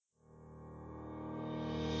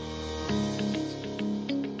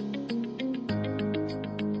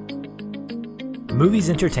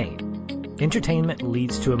Movies entertain. Entertainment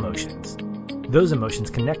leads to emotions. Those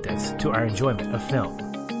emotions connect us to our enjoyment of film.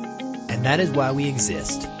 And that is why we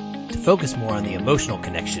exist, to focus more on the emotional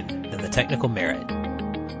connection than the technical merit.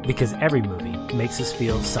 Because every movie makes us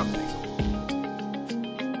feel something.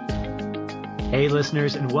 Hey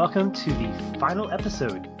listeners, and welcome to the final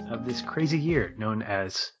episode of this crazy year known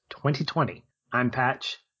as 2020. I'm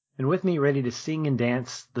Patch, and with me ready to sing and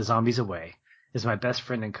dance the zombies away is my best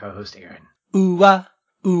friend and co-host Aaron. Ooh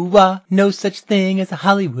ah, no such thing as a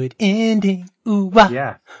Hollywood ending. Ooh ah,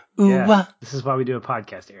 Yeah. This is why we do a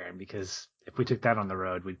podcast, Aaron, because if we took that on the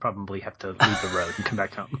road, we'd probably have to leave the road and come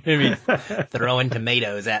back home. I mean, throwing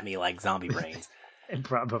tomatoes at me like zombie brains.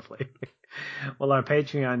 Probably. Well, our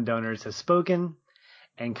Patreon donors have spoken,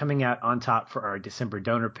 and coming out on top for our December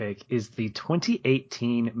donor pick is the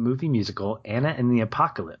 2018 movie musical Anna and the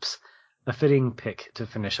Apocalypse, a fitting pick to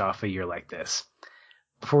finish off a year like this.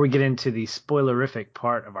 Before we get into the spoilerific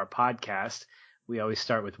part of our podcast, we always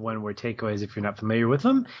start with one-word takeaways if you're not familiar with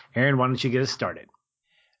them. Aaron, why don't you get us started?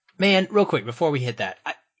 Man, real quick, before we hit that,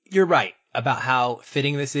 you're right about how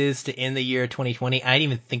fitting this is to end the year 2020. I didn't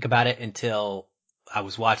even think about it until I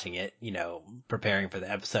was watching it, preparing for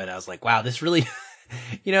the episode. I was like, wow, this really,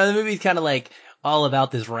 the movie's kind of like all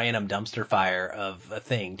about this random dumpster fire of a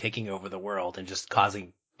thing taking over the world and just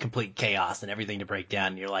causing complete chaos and everything to break down.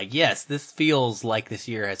 And you're like, yes, this feels like this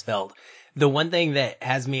year has felt. The one thing that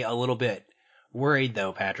has me a little bit worried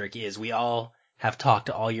though, Patrick, is we all have talked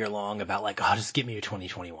all year long about like, oh, just get me to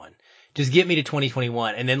 2021. Just get me to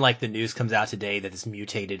 2021. And then like the news comes out today that this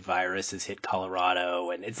mutated virus has hit Colorado.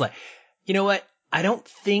 And it's like, you know what? I don't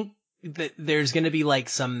think that there's going to be like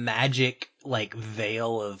some magic like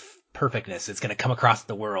veil of perfectness that's going to come across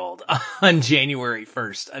the world on January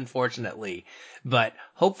 1st, unfortunately. But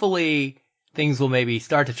hopefully things will maybe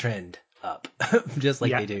start to trend up, just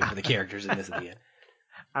like they do for the characters in this at the end.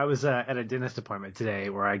 I was at a dentist appointment today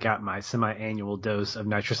where I got my semi-annual dose of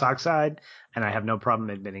nitrous oxide, and I have no problem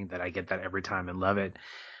admitting that I get that every time and love it.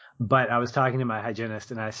 But I was talking to my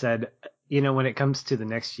hygienist, and I said, when it comes to the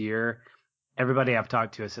next year, everybody I've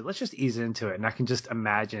talked to, I said, let's just ease into it. And I can just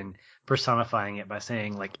imagine personifying it by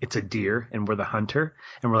saying, like, it's a deer and we're the hunter.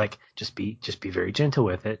 And we're like, just be very gentle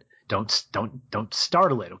with it. Don't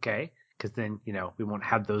startle it, okay? Because then, we won't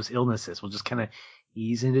have those illnesses. We'll just kind of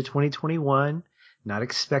ease into 2021, not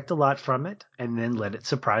expect a lot from it, and then let it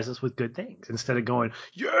surprise us with good things. Instead of going,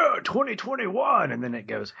 yeah, 2021. And then it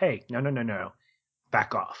goes, hey, no,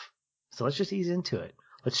 back off. So let's just ease into it.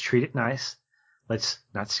 Let's treat it nice. Let's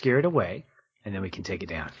not scare it away. And then we can take it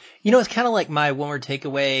down. It's kind of like my one word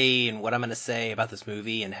takeaway and what I'm going to say about this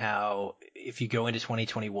movie and how if you go into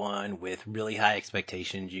 2021 with really high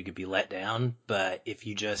expectations, you could be let down. But if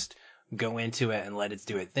you just go into it and let it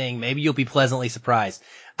do its thing, maybe you'll be pleasantly surprised.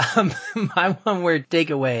 My one word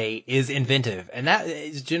takeaway is inventive. And that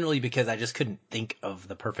is generally because I just couldn't think of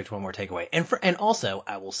the perfect one word takeaway. And also,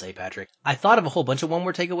 I will say, Patrick, I thought of a whole bunch of one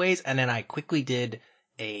word takeaways and then I quickly did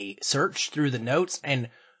a search through the notes, and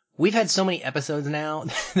we've had so many episodes now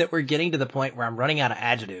that we're getting to the point where I'm running out of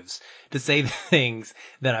adjectives to say the things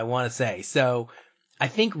that I want to say. So I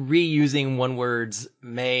think reusing one words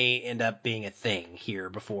may end up being a thing here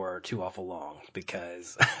before too awful long,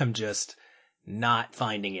 because I'm just not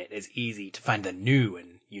finding it as easy to find the new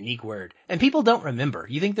and unique word. And people don't remember.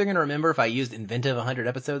 You think they're going to remember if I used inventive 100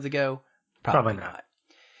 episodes ago? Probably not.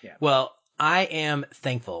 Yeah. Well, I am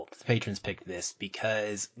thankful the patrons picked this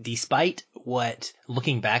because despite what,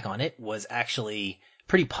 looking back on it, was actually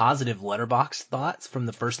pretty positive Letterboxd thoughts from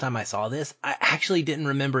the first time I saw this, I actually didn't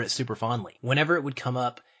remember it super fondly. Whenever it would come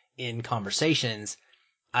up in conversations,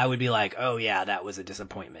 I would be like, oh yeah, that was a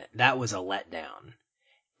disappointment. That was a letdown.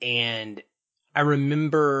 And I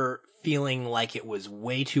remember feeling like it was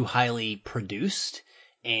way too highly produced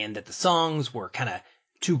and that the songs were kind of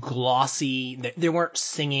too glossy. They weren't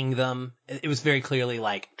singing them. It was very clearly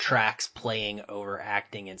like tracks playing over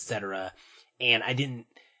acting, etc. And I didn't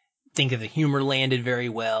think that the humor landed very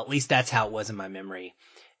well. At least that's how it was in my memory.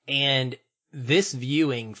 And this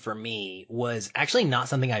viewing for me was actually not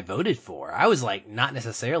something I voted for. I was like not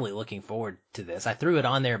necessarily looking forward to this. I threw it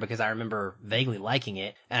on there because I remember vaguely liking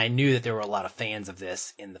it, and I knew that there were a lot of fans of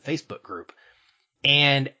this in the Facebook group.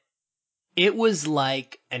 And it was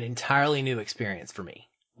like an entirely new experience for me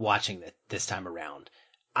watching it this time around.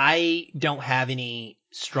 I don't have any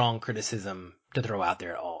strong criticism to throw out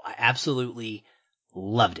there at all. I absolutely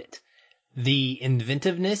loved it. The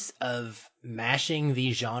inventiveness of mashing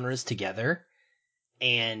these genres together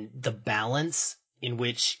and the balance in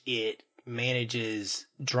which it manages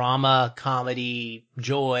drama, comedy,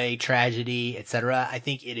 joy, tragedy, etc. I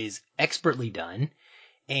think it is expertly done.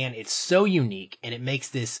 And it's so unique and it makes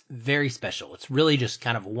this very special. It's really just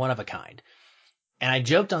kind of one of a kind. And I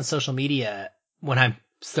joked on social media when I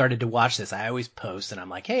started to watch this, I always post and I'm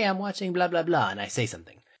like, hey, I'm watching blah, blah, blah. And I say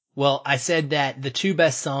something. Well, I said that the two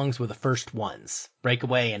best songs were the first ones,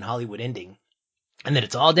 Breakaway and Hollywood Ending, and that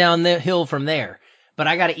it's all down the hill from there. But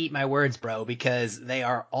I gotta eat my words, bro, because they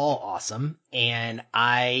are all awesome and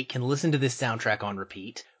I can listen to this soundtrack on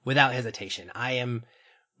repeat without hesitation. I am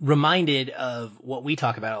reminded of what we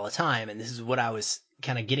talk about all the time. And this is what I was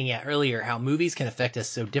kind of getting at earlier, how movies can affect us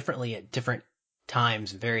so differently at different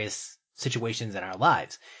times, various situations in our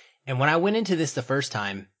lives. And when I went into this the first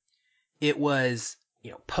time, it was,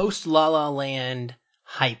 post La La Land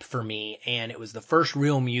hype for me. And it was the first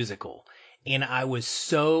real musical. And I was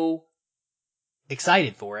so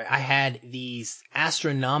excited for it. I had these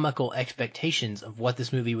astronomical expectations of what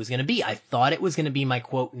this movie was going to be. I thought it was going to be my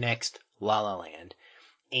quote next La La Land.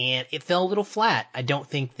 And it fell a little flat. I don't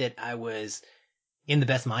think that I was in the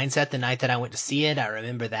best mindset the night that I went to see it. I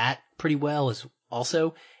remember that pretty well as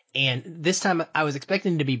also. And this time I was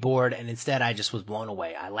expecting to be bored and instead I just was blown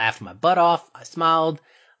away. I laughed my butt off. I smiled.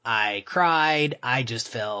 I cried. I just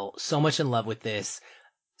fell so much in love with this.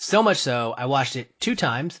 So much so I watched it 2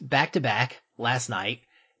 times back to back last night,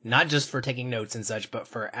 not just for taking notes and such, but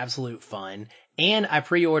for absolute fun. And I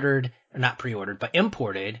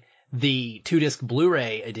imported the 2-disc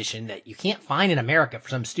Blu-ray edition that you can't find in America for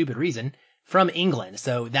some stupid reason from England.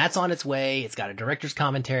 So that's on its way. It's got a director's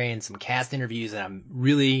commentary and some cast interviews and I'm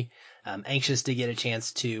really anxious to get a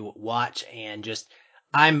chance to watch and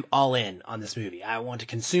I'm all in on this movie. I want to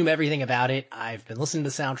consume everything about it. I've been listening to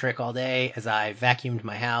the soundtrack all day as I vacuumed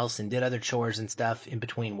my house and did other chores and stuff in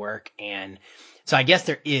between work. And so I guess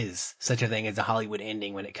there is such a thing as a Hollywood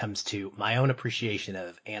ending when it comes to my own appreciation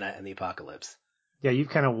of Anna and the Apocalypse. Yeah, you've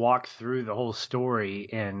kind of walked through the whole story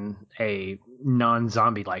in a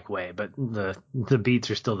non-zombie like way, but the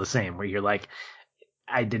beats are still the same where you're like,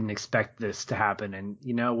 I didn't expect this to happen. And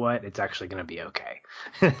you know what? It's actually going to be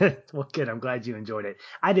okay. Well, good. I'm glad you enjoyed it.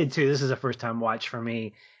 I did too. This is a first time watch for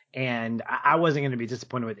me and I wasn't going to be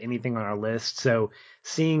disappointed with anything on our list. So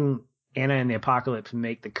seeing Anna and the Apocalypse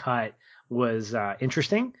make the cut was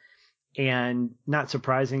interesting. And not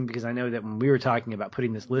surprising because I know that when we were talking about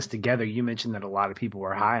putting this list together, you mentioned that a lot of people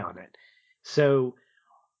were high on it. So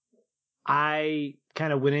I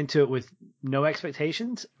kind of went into it with no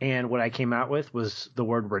expectations. And what I came out with was the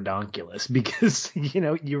word redonkulous because,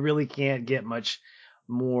 you really can't get much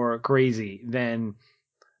more crazy than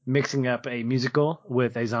mixing up a musical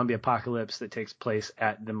with a zombie apocalypse that takes place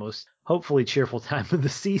at the most hopefully cheerful time of the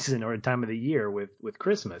season or time of the year with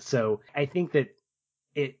Christmas. So I think that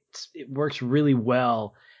it works really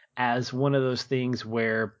well as one of those things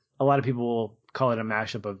where a lot of people will call it a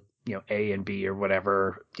mashup of, A and B or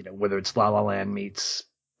whatever, whether it's La La Land meets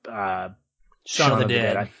Shaun of the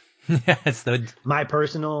Dead. Yes, my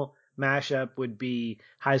personal mashup would be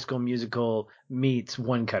High School Musical meets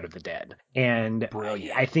One Cut of the Dead. And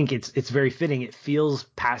brilliant. I think it's very fitting. It feels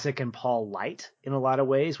Pasek and Paul light in a lot of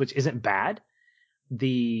ways, which isn't bad.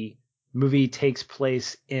 The movie takes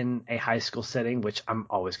place in a high school setting, which I'm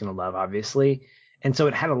always going to love, obviously. And so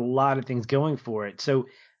it had a lot of things going for it. So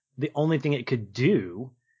the only thing it could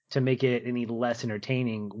do to make it any less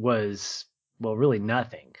entertaining was, well, really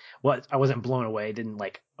nothing. Well, I wasn't blown away, didn't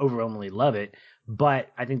overwhelmingly love it, but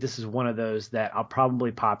I think this is one of those that I'll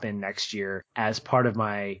probably pop in next year as part of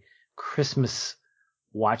my Christmas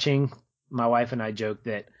watching. My wife and I joke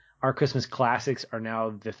that our Christmas classics are now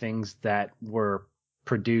the things that were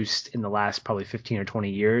produced in the last probably 15 or 20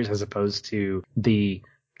 years as opposed to the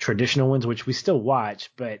traditional ones, which we still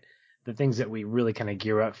watch, but the things that we really kind of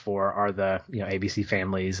gear up for are the, ABC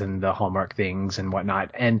families and the Hallmark things and whatnot.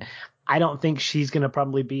 And I don't think she's going to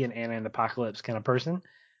probably be an Anna and the Apocalypse kind of person,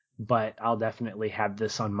 but I'll definitely have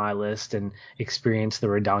this on my list and experience the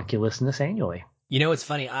redonkulousness annually. It's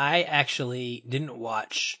funny. I actually didn't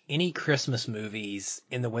watch any Christmas movies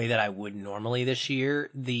in the way that I would normally this year.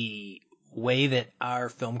 The way that our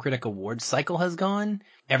Film Critic Awards cycle has gone,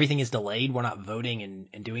 everything is delayed. We're not voting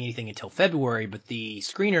and doing anything until February, but the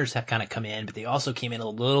screeners have kind of come in, but they also came in a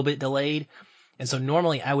little bit delayed. And so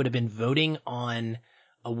normally I would have been voting on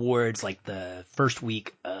awards like the first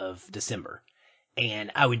week of December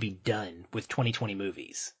and I would be done with 2020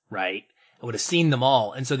 movies, right? I would have seen them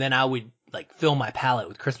all. And so then I would fill my palette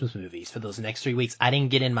with Christmas movies for those next 3 weeks. I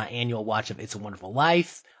didn't get in my annual watch of It's a Wonderful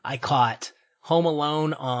Life. I caught Home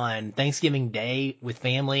Alone on Thanksgiving Day with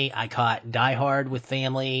family. I caught Die Hard with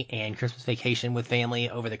family and Christmas Vacation with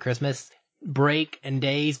family over the Christmas break and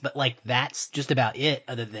days. But that's just about it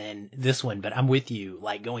other than this one. But I'm with you.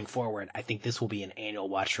 Going forward, I think this will be an annual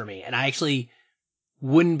watch for me. And I actually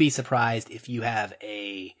wouldn't be surprised if you have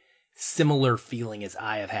a similar feeling as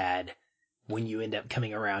I have had when you end up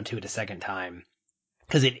coming around to it a second time.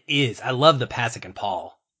 Because I love the Pasek and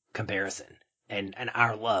Paul comparison and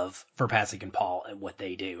our love for Pasek and Paul and what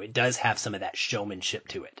they do. It does have some of that showmanship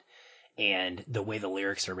to it. And the way the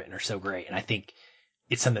lyrics are written are so great. And I think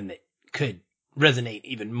it's something that could resonate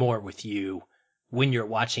even more with you when you're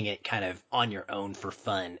watching it kind of on your own for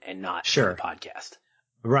fun and not for the podcast.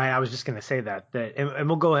 Right. I was just going to say that and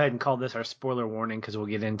we'll go ahead and call this our spoiler warning because we'll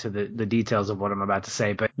get into the details of what I'm about to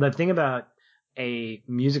say. But the thing about a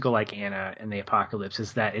musical like Anna and the Apocalypse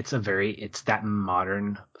is that it's that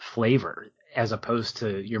modern flavor as opposed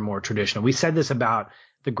to your more traditional. We said this about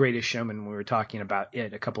The Greatest Showman when we were talking about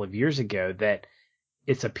it a couple of years ago, that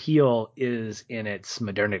its appeal is in its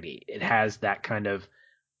modernity. It has that kind of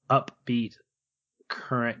upbeat,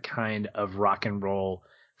 current kind of rock and roll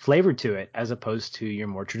flavor to it as opposed to your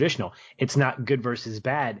more traditional. It's not good versus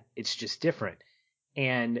bad. It's just different.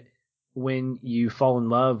 And when you fall in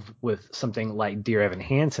love with something like Dear Evan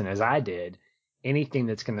Hansen, as I did, anything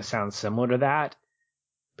that's going to sound similar to that,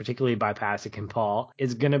 particularly by Pasek and Paul,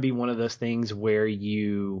 is going to be one of those things where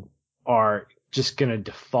you are just going to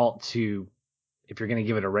default to, if you're going to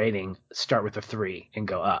give it a rating, start with a 3 and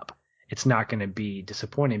go up. It's not going to be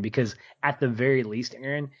disappointing because at the very least,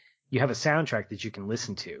 Aaron, you have a soundtrack that you can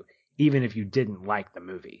listen to, even if you didn't like the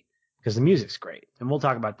movie, because the music's great. And we'll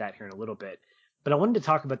talk about that here in a little bit. But I wanted to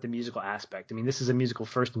talk about the musical aspect. I mean, this is a musical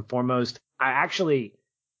first and foremost. I actually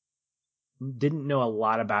didn't know a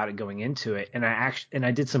lot about it going into it. And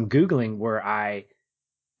I did some Googling where I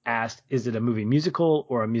asked, is it a movie musical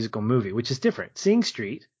or a musical movie, which is different. Sing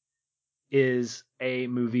Street is a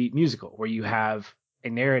movie musical where you have a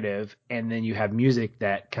narrative and then you have music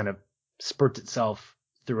that kind of spurts itself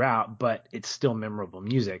throughout, but it's still memorable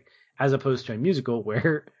music, as opposed to a musical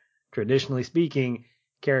where, traditionally speaking,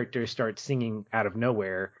 characters start singing out of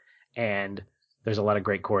nowhere and there's a lot of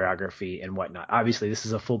great choreography and whatnot. Obviously, this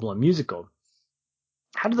is a full-blown musical.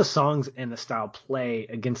 How do the songs and the style play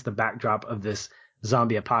against the backdrop of this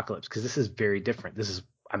zombie apocalypse? Because this is very different. This is,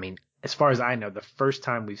 I mean, as far as I know, the first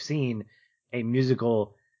time we've seen a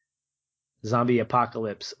musical zombie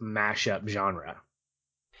apocalypse mashup genre.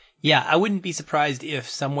 Yeah, I wouldn't be surprised if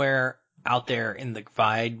somewhere out there in the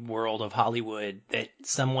wide world of Hollywood that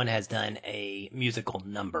someone has done a musical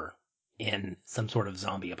number in some sort of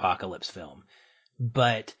zombie apocalypse film.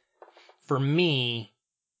 But for me,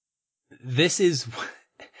 this is,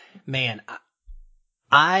 man,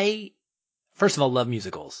 I first of all love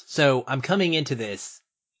musicals. So I'm coming into this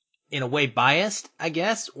in a way biased, I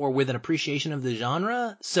guess, or with an appreciation of the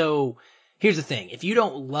genre. So here's the thing. If you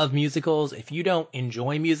don't love musicals, if you don't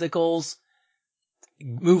enjoy musicals,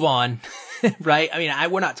 move on, right? I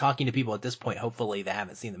mean, we're not talking to people at this point, hopefully, that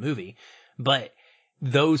haven't seen the movie, but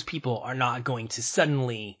those people are not going to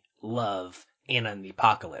suddenly love Anna and the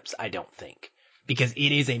Apocalypse, I don't think, because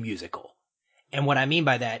it is a musical. And what I mean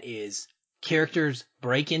by that is characters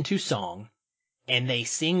break into song and they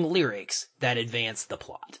sing lyrics that advance the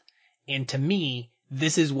plot. And to me,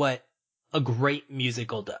 this is what a great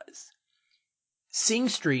musical does. Sing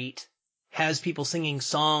Street has people singing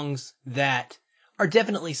songs that are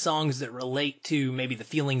definitely songs that relate to maybe the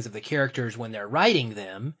feelings of the characters when they're writing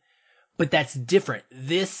them, but that's different.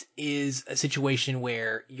 This is a situation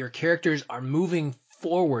where your characters are moving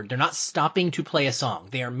forward. They're not stopping to play a song.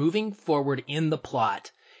 They are moving forward in the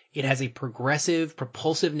plot. It has a progressive,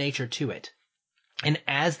 propulsive nature to it. And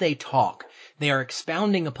as they talk, they are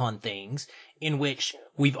expounding upon things in which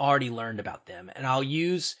we've already learned about them. And I'll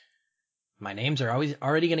use, my names are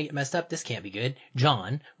already going to get messed up. This can't be good.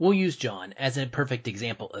 John. We'll use John as a perfect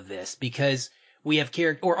example of this because we have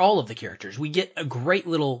or all of the characters. We get a great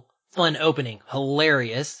little fun opening.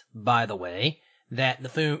 Hilarious, by the way,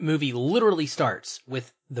 that the movie literally starts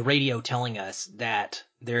with the radio telling us that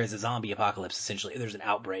there is a zombie apocalypse, essentially. There's an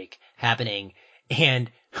outbreak happening.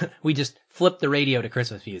 And we just flip the radio to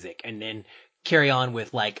Christmas music and then carry on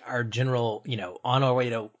with like our general, on our way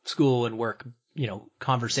to school and work,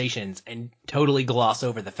 conversations and totally gloss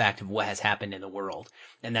over the fact of what has happened in the world.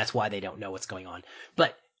 And that's why they don't know what's going on.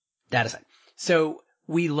 But that aside. So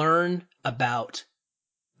we learn about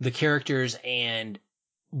the characters and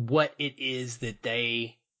what it is that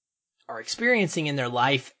they are experiencing in their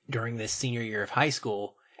life during this senior year of high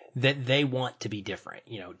school that they want to be different.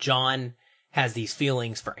 John has these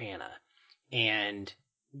feelings for Anna and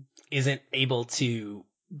isn't able to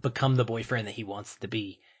become the boyfriend that he wants to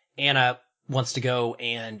be. Anna wants to go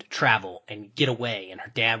and travel and get away, and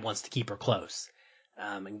her dad wants to keep her close,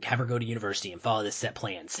 and have her go to university and follow this set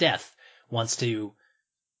plan. Steph wants to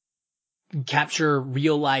capture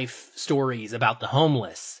real life stories about the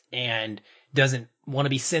homeless and doesn't want to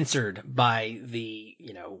be censored by the,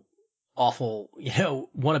 awful,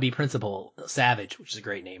 wannabe principal Savage, which is a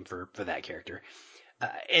great name for that character.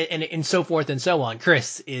 And so forth and so on.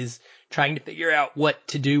 Chris is trying to figure out what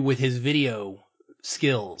to do with his video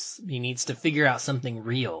skills. He needs to figure out something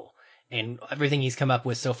real, and everything he's come up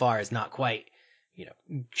with so far is not quite,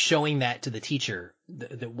 showing that to the teacher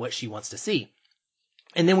what she wants to see.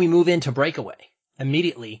 And then we move into Breakaway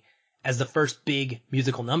immediately as the first big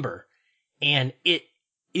musical number, and it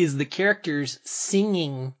is the characters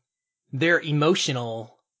singing their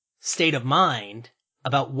emotional state of mind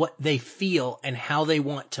about what they feel and how they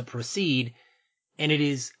want to proceed. And it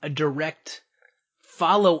is a direct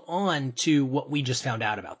follow on to what we just found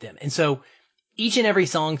out about them. And so each and every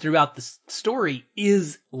song throughout the story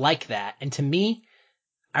is like that. And to me,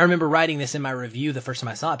 I remember writing this in my review the first time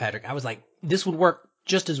I saw it, Patrick. I was like, this would work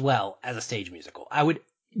just as well as a stage musical. I would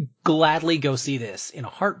gladly go see this in a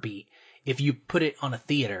heartbeat if you put it on a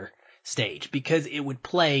theater stage, because it would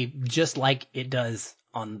play just like it does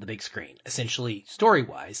on the big screen, essentially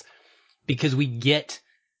story-wise, because we get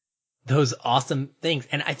those awesome things.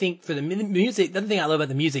 And I think for the music, the other thing I love about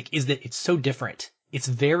the music is that it's so different. It's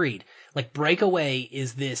varied. Like Breakaway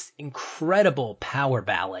is this incredible power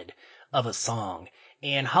ballad of a song,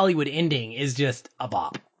 and Hollywood Ending is just a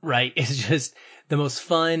bop, right? It's just the most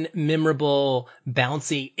fun, memorable,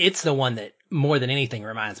 bouncy. It's the one that more than anything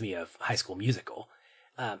reminds me of High School Musical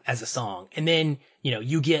as a song. And then,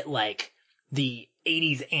 you get like the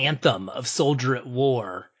 80s anthem of Soldier at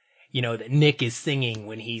War, that Nick is singing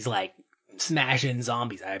when he's like smashing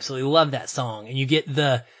zombies. I absolutely love that song. And you get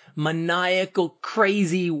the maniacal,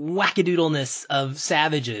 crazy wackadoodleness of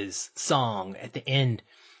Savage's song at the end.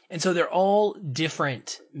 And so they're all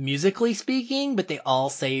different musically speaking, but they all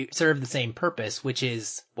serve the same purpose, which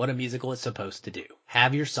is what a musical is supposed to do.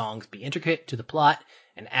 Have your songs be intricate to the plot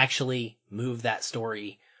and actually move that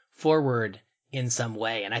story forward in some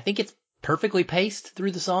way. And I think it's perfectly paced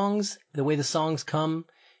through the songs, the way the songs come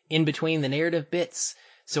in between the narrative bits.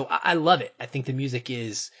 So I love it. I think the music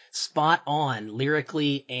is spot on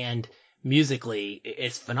lyrically and musically.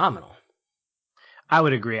 It's phenomenal. I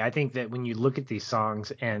would agree. I think that when you look at these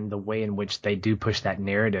songs and the way in which they do push that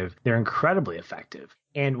narrative, they're incredibly effective.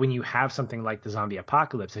 And when you have something like the zombie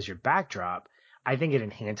apocalypse as your backdrop, I think it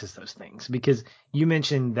enhances those things, because you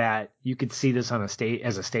mentioned that you could see this on a stage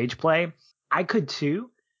as a stage play. I could too,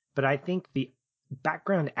 but I think the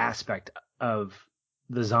background aspect of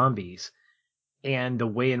the zombies and the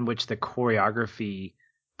way in which the choreography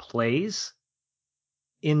plays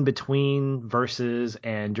in between verses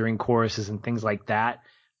and during choruses and things like that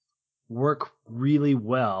work really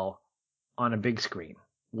well on a big screen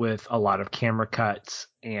with a lot of camera cuts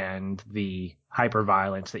and the hyper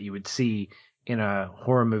violence that you would see in a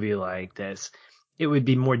horror movie like this. It would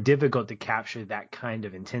be more difficult to capture that kind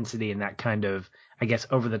of intensity and that kind of, I guess,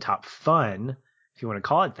 over the top fun, if you want to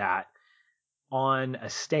call it that, on a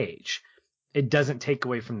stage. It doesn't take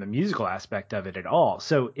away from the musical aspect of it at all.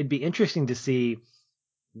 So it'd be interesting to see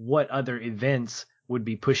what other events would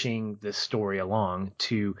be pushing this story along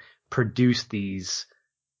to produce these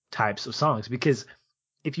types of songs. Because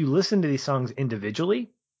if you listen to these songs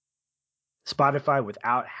individually, Spotify,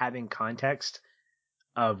 without having context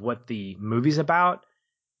of what the movie's about,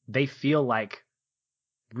 they feel like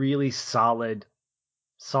really solid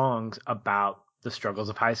songs about the struggles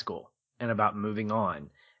of high school and about moving on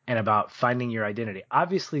and about finding your identity.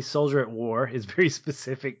 Obviously, Soldier at War is very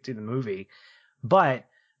specific to the movie, but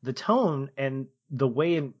the tone and the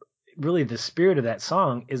way, and really the spirit of that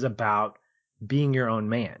song is about being your own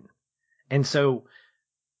man. And so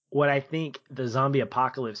what I think the zombie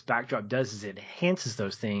apocalypse backdrop does is it enhances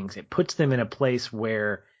those things. It puts them in a place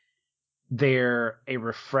where they're a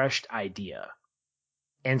refreshed idea.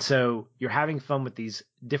 And so you're having fun with these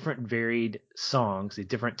different varied songs, these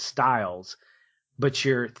different styles, but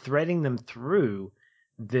you're threading them through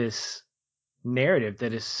this narrative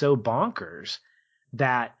that is so bonkers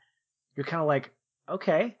that you're kind of like,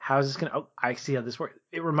 okay, how's this going to, I see how this works.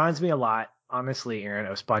 It reminds me a lot, honestly, Aaron,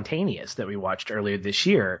 of Spontaneous that we watched earlier this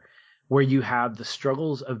year, where you have the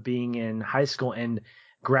struggles of being in high school and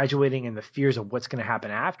graduating and the fears of what's going to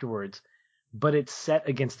happen afterwards. But it's set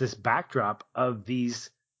against this backdrop of these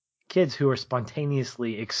kids who are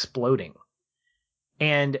spontaneously exploding.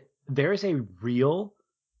 And there's a real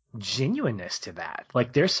genuineness to that.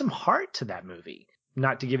 Like there's some heart to that movie.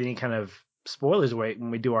 Not to give any kind of spoilers away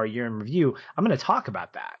when we do our year in review, I'm going to talk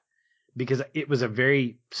about that because it was a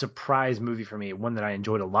very surprise movie for me, one that I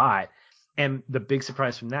enjoyed a lot. And the big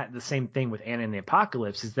surprise from that, the same thing with Anna and the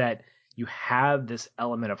Apocalypse, is that you have this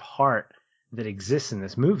element of heart that exists in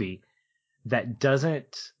this movie that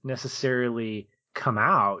doesn't necessarily come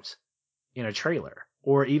out in a trailer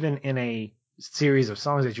or even in a series of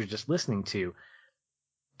songs that you're just listening to.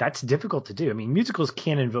 That's difficult to do. I mean, musicals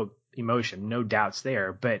can invoke emotion, no doubts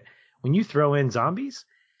there. But when you throw in zombies,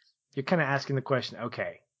 you're kind of asking the question,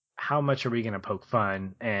 okay, how much are we going to poke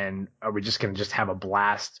fun? And are we just going to just have a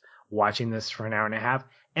blast watching this for an hour and a half?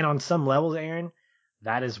 And on some levels, Aaron,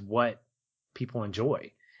 that is what people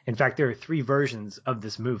enjoy. In fact, there are 3 versions of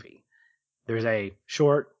this movie. There's a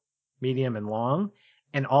short, medium, and long,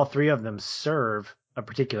 and all 3 of them serve a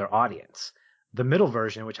particular audience. The middle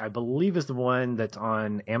version, which I believe is the one that's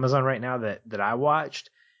on Amazon right now that I watched,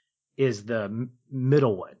 is the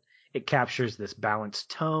middle one. It captures this balanced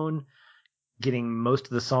tone, getting most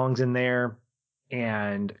of the songs in there,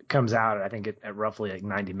 and comes out, I think, at roughly like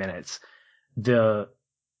 90 minutes. The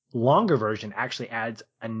longer version actually adds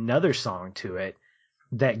another song to it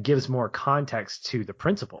that gives more context to the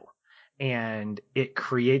principle. And it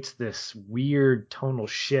creates this weird tonal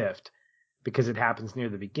shift because it happens near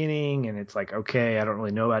the beginning and it's like, okay, I don't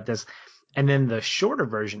really know about this. And then the shorter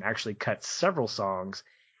version actually cuts several songs.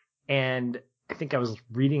 And I think I was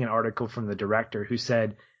reading an article from the director who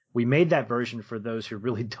said, we made that version for those who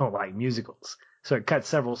really don't like musicals. So it cuts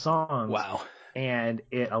several songs. Wow. And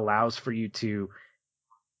it allows for you to,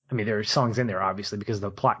 I mean, there are songs in there, obviously, because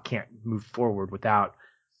the plot can't move forward without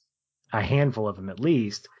a handful of them at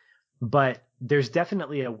least. But there's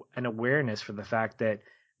definitely an awareness for the fact that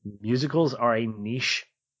musicals are a niche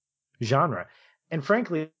genre. And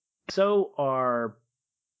frankly, so are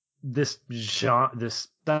this genre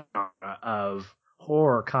of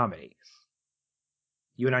horror comedy.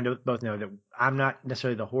 You and I both know that I'm not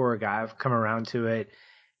necessarily the horror guy. I've come around to it.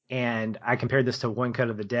 And I compared this to One Cut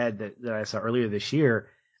of the Dead that I saw earlier this year.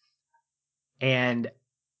 And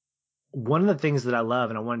one of the things that I love,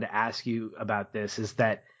 and I wanted to ask you about this, is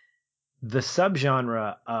that the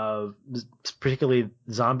subgenre of particularly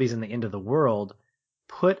zombies and the end of the world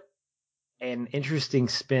put an interesting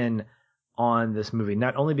spin on this movie,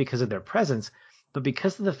 not only because of their presence, but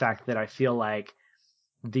because of the fact that I feel like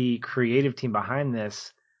the creative team behind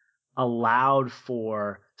this allowed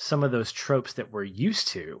for some of those tropes that we're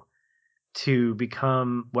used to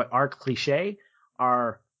become what are cliche,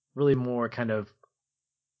 are really more kind of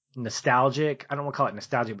nostalgic. I don't want to call it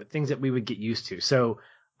nostalgic, but things that we would get used to. So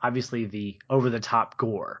obviously the over-the-top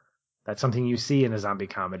gore, that's something you see in a zombie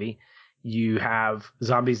comedy. You have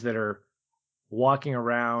zombies that are walking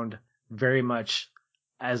around very much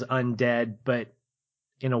as undead, but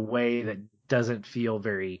in a way that doesn't feel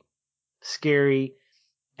very scary.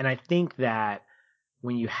 And I think that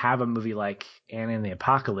when you have a movie like Anna and the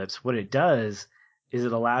Apocalypse, what it does is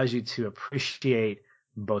it allows you to appreciate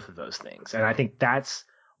both of those things. And I think that's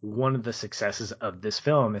one of the successes of this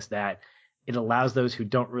film, is that it allows those who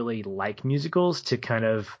don't really like musicals to kind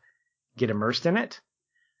of get immersed in it.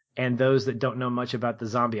 And those that don't know much about the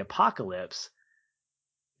zombie apocalypse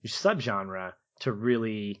subgenre to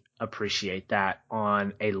really appreciate that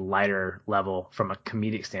on a lighter level from a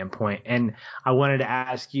comedic standpoint. And I wanted to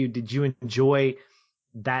ask you, did you enjoy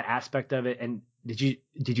that aspect of it? And did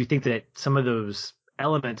you think that some of those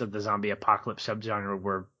elements of the zombie apocalypse subgenre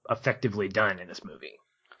were effectively done in this movie?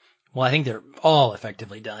 Well, I think they're all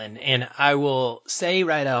effectively done. And I will say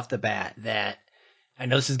right off the bat that I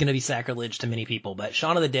know this is going to be sacrilege to many people, but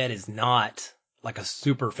Shaun of the Dead is not like a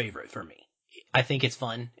super favorite for me. I think it's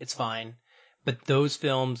fun. It's fine. But those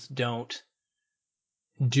films don't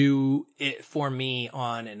do it for me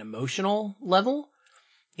on an emotional level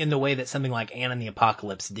in the way that something like Anna and the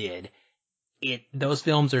Apocalypse did. Those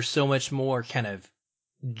films are so much more kind of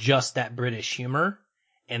just that British humor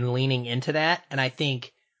and leaning into that. And I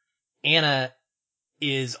think Anna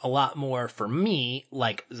is a lot more, for me,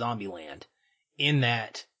 like Zombieland, in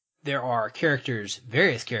that there are characters,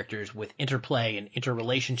 various characters with interplay and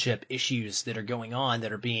interrelationship issues that are going on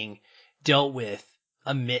that are being dealt with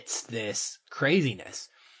amidst this craziness.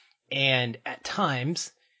 And at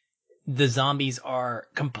times, the zombies are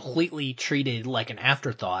completely treated like an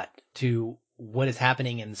afterthought to what is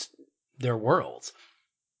happening in their worlds.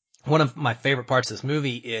 One of my favorite parts of this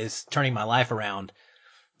movie is Turning My Life Around,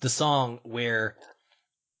 the song where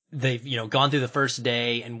they've, gone through the first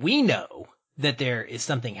day and we know that there is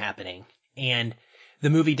something happening. And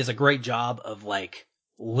the movie does a great job of like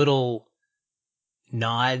little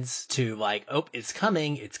nods to like, oh, it's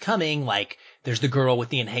coming. Like there's the girl with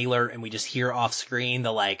the inhaler and we just hear off screen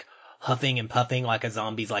the like huffing and puffing like a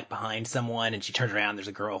zombie's like behind someone. And she turns around. There's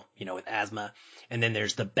a girl, with asthma. And then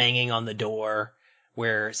there's the banging on the door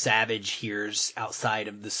where Savage hears outside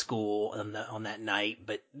of the school on that night,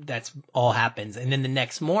 but that's all happens. And then the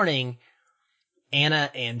next morning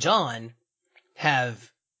Anna and John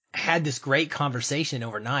have had this great conversation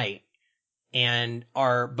overnight and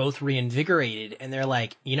are both reinvigorated. And they're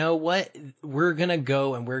like, you know what? We're going to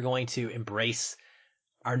go and we're going to embrace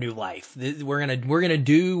our new life. We're going to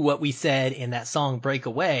do what we said in that song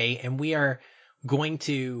Breakaway. And we are going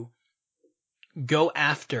to go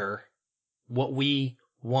after what we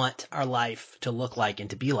want our life to look like and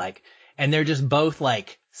to be like. And they're just both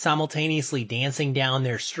like simultaneously dancing down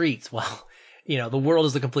their streets while, the world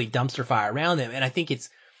is a complete dumpster fire around them. And I think it's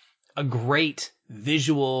a great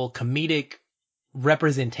visual comedic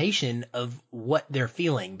representation of what they're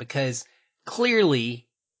feeling, because clearly,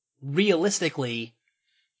 realistically,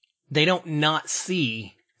 they don't not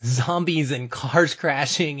see zombies and cars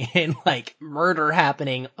crashing and like murder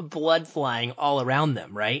happening, blood flying all around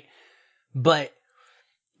them, right? But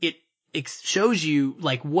it shows you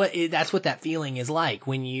like that's what that feeling is like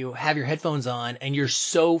when you have your headphones on and you're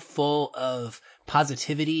so full of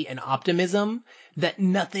positivity and optimism that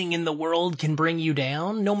nothing in the world can bring you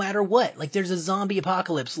down, no matter what. Like there's a zombie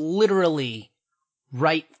apocalypse literally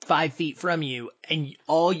right 5 feet from you, and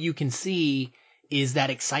all you can see is that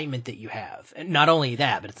excitement that you have. And not only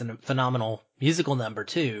that, but it's a phenomenal musical number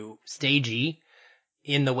too, stagey,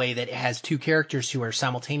 in the way that it has two characters who are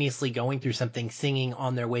simultaneously going through something, singing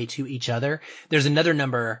on their way to each other. There's another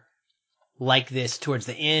number like this towards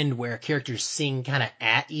the end where characters sing kind of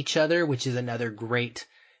at each other, which is another great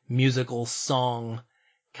musical song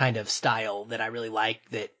kind of style that I really like,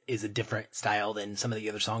 that is a different style than some of the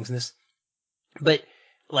other songs in this. But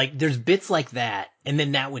like there's bits like that, and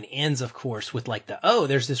then that one ends, of course, with like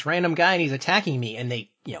there's this random guy and he's attacking me, and they,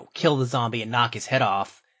 kill the zombie and knock his head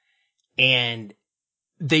off. And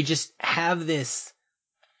they just have this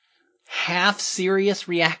half serious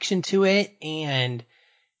reaction to it. And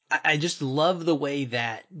I just love the way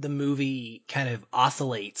that the movie kind of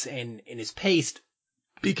oscillates and is paced,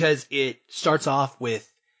 because it starts off with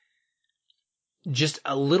just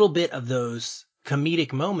a little bit of those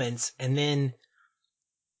comedic moments, and then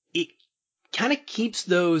it kind of keeps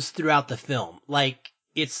those throughout the film. Like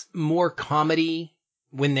it's more comedy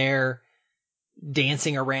when they're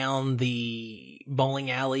dancing around the bowling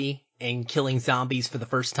alley and killing zombies for the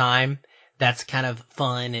first time. That's kind of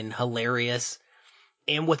fun and hilarious.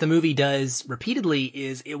 And what the movie does repeatedly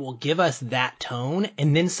is it will give us that tone,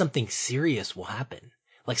 and then something serious will happen.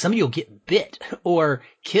 Like somebody will get bit or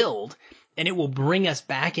killed, and it will bring us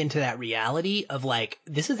back into that reality of like,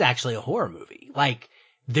 this is actually a horror movie. Like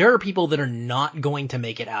there are people that are not going to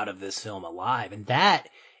make it out of this film alive. And that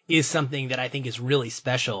is something that I think is really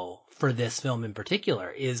special for this film in particular,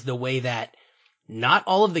 is the way that not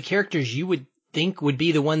all of the characters you would think would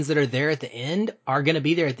be the ones that are there at the end are going to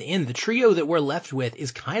be there at the end. The trio that we're left with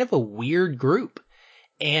is kind of a weird group,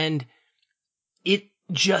 and it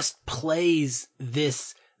just plays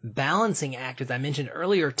this balancing act, as I mentioned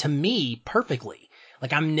earlier, to me perfectly.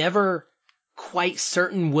 Like I'm never quite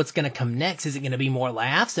certain what's going to come next. Is it going to be more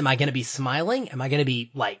laughs? Am I going to be smiling? Am I going to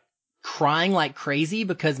be like crying like crazy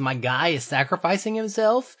because my guy is sacrificing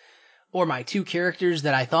himself? Or my two characters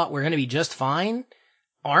that I thought were going to be just fine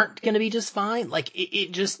aren't going to be just fine? Like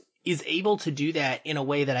it just is able to do that in a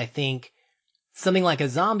way that I think something like a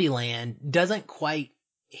Zombieland doesn't quite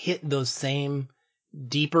hit those same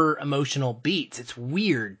deeper emotional beats. It's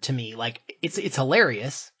weird to me. Like it's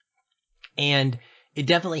hilarious, and it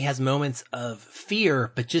definitely has moments of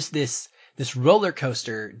fear, but just this roller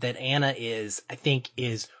coaster that Anna is, I think,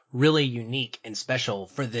 is really unique and special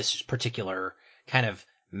for this particular kind of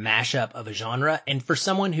mashup of a genre. And for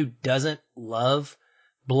someone who doesn't love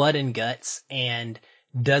blood and guts and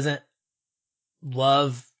doesn't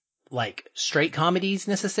love like straight comedies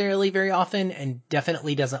necessarily very often, and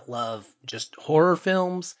definitely doesn't love just horror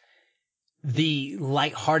films, the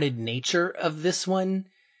lighthearted nature of this one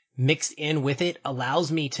mixed in with it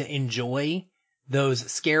allows me to enjoy those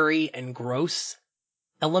scary and gross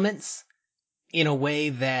elements in a way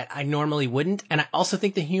that I normally wouldn't. And I also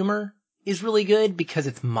think the humor is really good because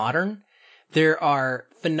it's modern. There are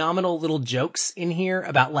phenomenal little jokes in here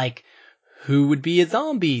about like who would be a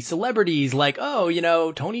zombie, celebrities, like,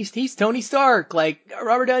 he's Tony Stark, like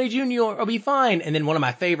Robert Downey Jr. will be fine. And then one of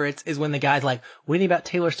my favorites is when the guy's like, what do you think about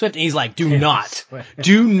Taylor Swift? And he's like, do not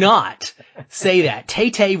say that.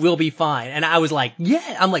 Tay-Tay will be fine. And I was like,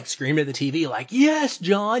 yeah, I'm like screaming at the TV, like, yes,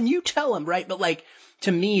 John, you tell him, right? But like,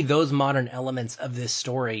 to me, those modern elements of this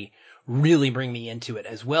story really bring me into it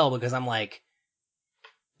as well, because I'm like,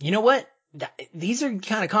 you know what? These are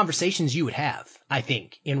kind of conversations you would have, I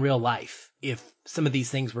think, in real life if some of these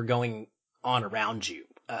things were going on around you,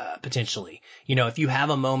 potentially. If you have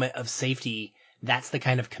a moment of safety, that's the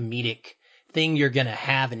kind of comedic thing you're going to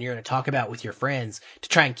have and you're going to talk about with your friends to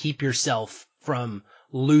try and keep yourself from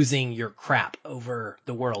losing your crap over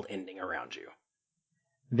the world ending around you.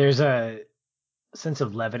 There's a sense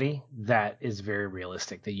of levity that is very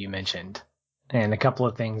realistic that you mentioned. And a couple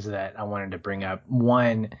of things that I wanted to bring up.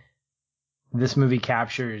 One, this movie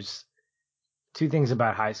captures two things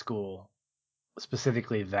about high school,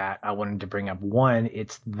 specifically that I wanted to bring up. One,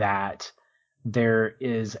 it's that there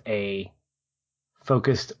is a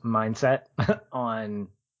focused mindset on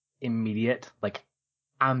immediate, like,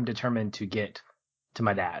 I'm determined to get to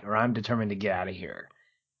my dad, or I'm determined to get out of here.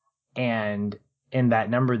 And in that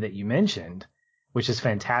number that you mentioned, which is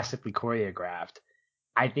fantastically choreographed,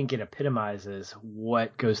 I think it epitomizes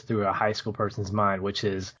what goes through a high school person's mind, which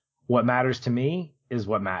is what matters to me is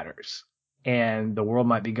what matters. And the world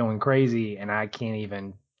might be going crazy and I can't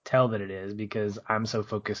even tell that it is because I'm so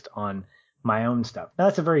focused on my own stuff. Now,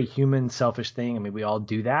 that's a very human, selfish thing. I mean, we all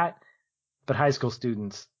do that. But high school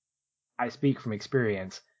students, I speak from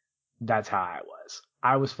experience, that's how I was.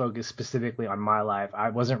 I was focused specifically on my life. I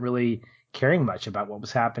wasn't really caring much about what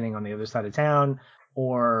was happening on the other side of town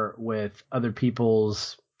or with other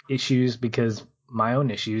people's issues because my own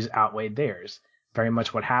issues outweighed theirs. Very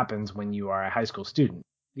much what happens when you are a high school student.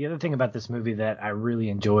 The other thing about this movie that I really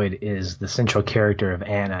enjoyed is the central character of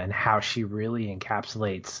Anna and how she really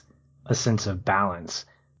encapsulates a sense of balance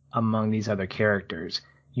among these other characters.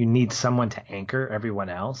 You need someone to anchor everyone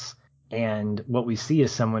else. And what we see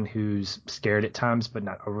is someone who's scared at times, but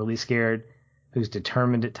not overly scared, who's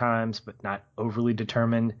determined at times, but not overly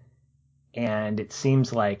determined. And it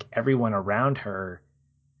seems like everyone around her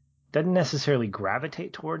doesn't necessarily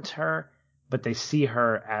gravitate towards her, but they see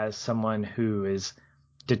her as someone who is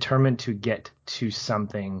determined to get to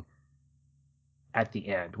something at the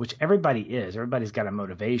end, which everybody is. Everybody's got a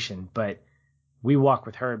motivation, but we walk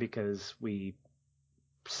with her because we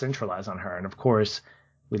centralize on her. And of course,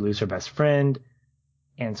 we lose her best friend.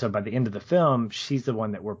 And so by the end of the film, she's the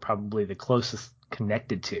one that we're probably the closest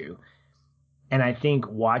connected to. And I think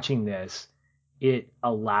watching this, it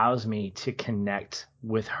allows me to connect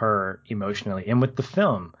with her emotionally and with the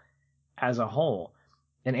film as a whole.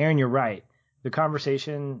 And Aaron, you're right. The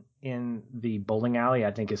conversation in the bowling alley,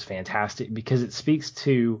 I think, is fantastic because it speaks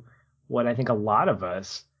to what I think a lot of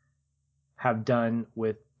us have done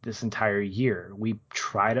with this entire year. We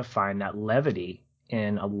try to find that levity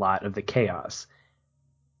in a lot of the chaos.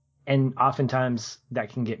 And oftentimes that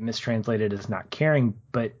can get mistranslated as not caring,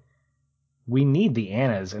 but we need the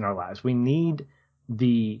Annas in our lives. We need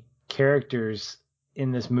the characters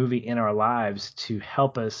in this movie in our lives to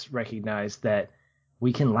help us recognize that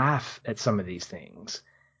we can laugh at some of these things.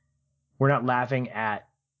 We're not laughing at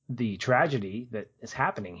the tragedy that is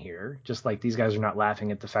happening here, just like these guys are not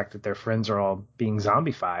laughing at the fact that their friends are all being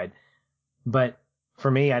zombified. But for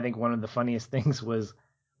me, I think one of the funniest things was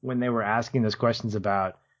when they were asking those questions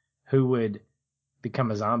about who would become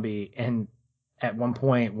a zombie. And at one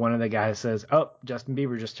point, one of the guys says, "Oh, Justin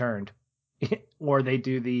Bieber just turned." Or they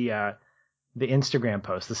do the Instagram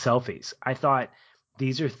post, the selfies. I thought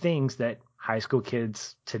these are things that high school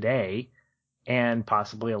kids today and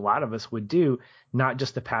possibly a lot of us would do, not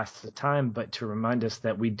just to pass the time, but to remind us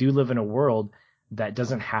that we do live in a world that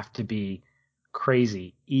doesn't have to be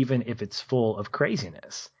crazy, even if it's full of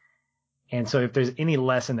craziness. And so if there's any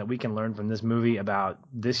lesson that we can learn from this movie about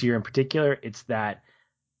this year in particular, it's that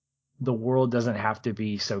the world doesn't have to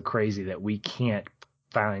be so crazy that we can't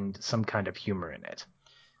find some kind of humor in it.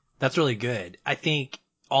 That's really good. I think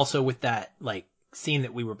also with that, like, scene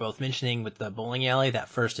that we were both mentioning with the bowling alley, that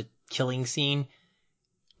first killing scene,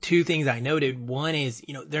 two things I noted. One is,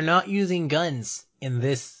 they're not using guns in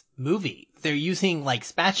this movie. They're using like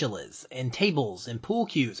spatulas and tables and pool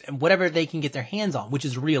cues and whatever they can get their hands on, which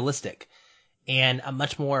is realistic and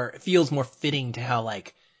feels more fitting to how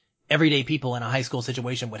like everyday people in a high school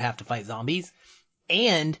situation would have to fight zombies.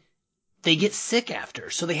 And they get sick after.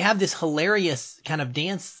 So they have this hilarious kind of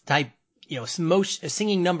dance type,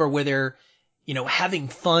 singing number where they're, having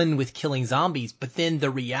fun with killing zombies. But then the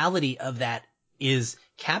reality of that is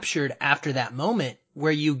captured after that moment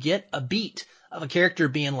where you get a beat of a character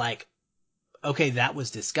being like, okay, that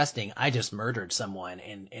was disgusting. I just murdered someone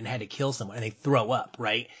and had to kill someone, and they throw up,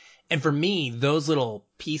 right? And for me, those little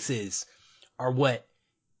pieces are what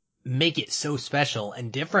make it so special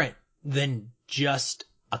and different than just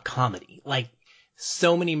a comedy. Like,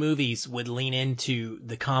 so many movies would lean into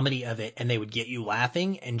the comedy of it and they would get you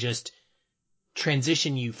laughing and just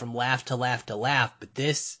transition you from laugh to laugh to laugh. But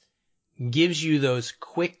this gives you those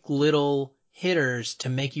quick little hitters to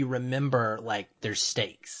make you remember, like, there's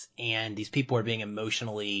stakes and these people are being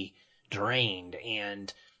emotionally drained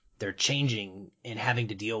and they're changing and having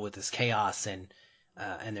to deal with this chaos and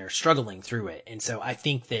they're struggling through it. And so I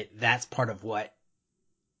think that that's part of what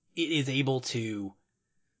it is able to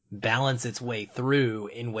balance its way through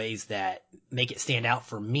in ways that make it stand out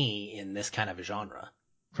for me in this kind of a genre.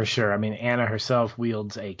 For sure. I mean, Anna herself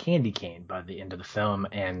wields a candy cane by the end of the film,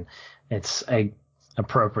 and it's a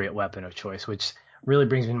appropriate weapon of choice, which really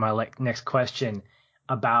brings me to my next question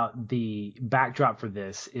about the backdrop for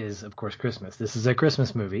this is, of course, Christmas. This is a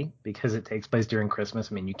Christmas movie because it takes place during Christmas.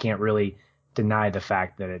 I mean, you can't really deny the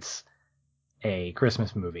fact that it's a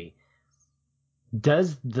Christmas movie.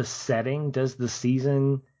 Does the setting, does the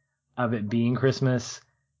season of it being Christmas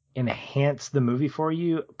enhance the movie for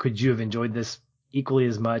you? Could you have enjoyed this equally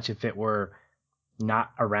as much if it were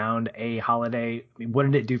not around a holiday? I mean, what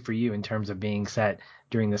did it do for you in terms of being set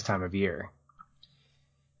during this time of year?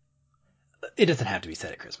 It doesn't have to be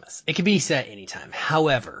set at Christmas. It can be set anytime.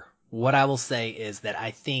 However, what I will say is that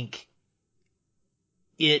I think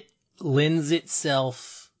it lends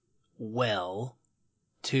itself well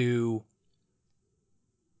to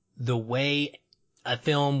the way a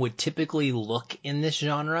film would typically look in this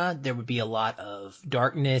genre. There would be a lot of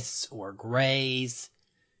darkness or grays,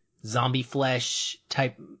 zombie flesh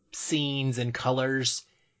type scenes and colors.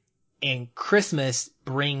 And Christmas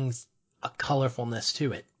brings a colorfulness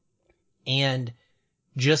to it. And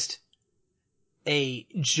just a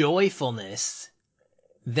joyfulness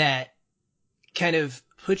that kind of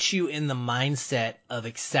puts you in the mindset of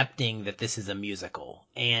accepting that this is a musical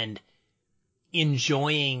and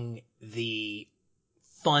enjoying the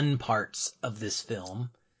fun parts of this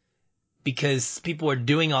film, because people are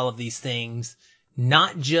doing all of these things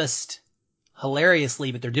not just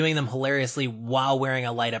hilariously, but they're doing them hilariously while wearing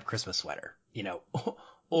a light up Christmas sweater, you know,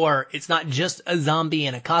 or it's not just a zombie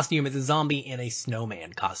in a costume, it's a zombie in a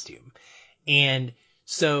snowman costume. And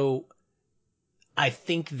so I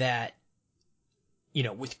think that, you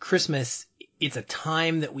know, with Christmas, it's a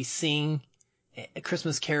time that we sing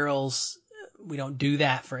Christmas carols. We don't do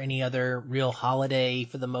that for any other real holiday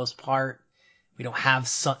for the most part. We don't have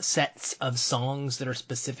sets of songs that are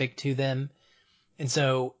specific to them. And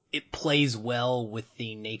so it plays well with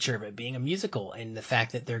the nature of it being a musical and the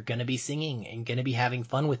fact that they're going to be singing and going to be having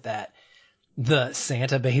fun with that. The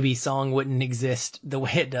Santa Baby song wouldn't exist the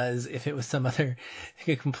way it does if it was some other,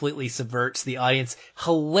 it completely subverts the audience.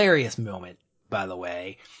 Hilarious moment, by the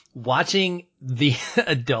way, watching the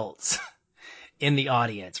adults in the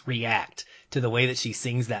audience react to the way that she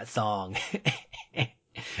sings that song.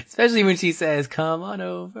 Especially when she says, "Come on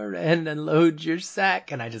over and unload your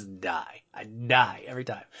sack." And I just die. I die every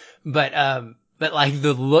time. But like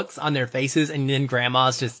the looks on their faces, and then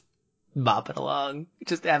grandma's just bopping along,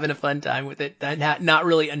 just having a fun time with it, not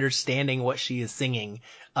really understanding what she is singing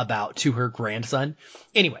about to her grandson.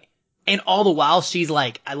 Anyway. And all the while she's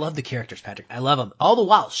like, I love the characters, Patrick. I love them. All the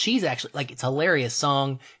while she's actually like, it's a hilarious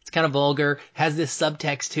song. It's kind of vulgar, has this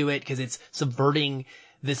subtext to it because it's subverting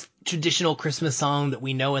this traditional Christmas song that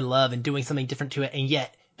we know and love and doing something different to it. And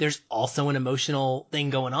yet there's also an emotional thing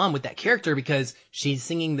going on with that character because she's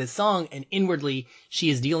singing this song and inwardly she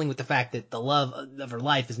is dealing with the fact that the love of her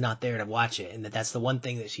life is not there to watch it. And that's the one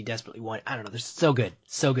thing that she desperately wants. I don't know. They're so good.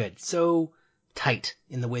 So good. So tight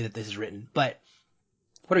in the way that this is written. But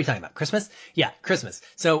what are we talking about? Christmas? Yeah, Christmas.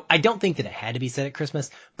 So I don't think that it had to be set at Christmas,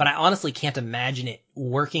 but I honestly can't imagine it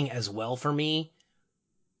working as well for me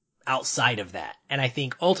outside of that. And I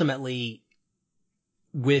think ultimately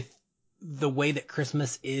with the way that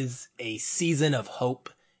Christmas is a season of hope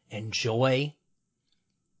and joy,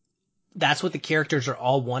 that's what the characters are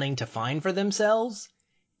all wanting to find for themselves.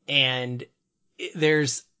 And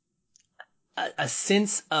there's a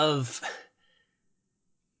sense of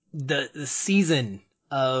the season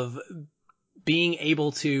of being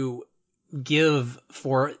able to give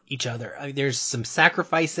for each other. I mean, there's some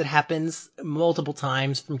sacrifice that happens multiple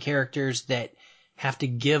times from characters that have to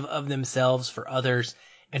give of themselves for others.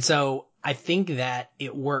 And so I think that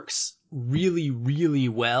it works really, really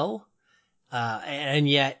well. And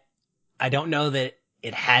yet I don't know that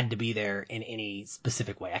it had to be there in any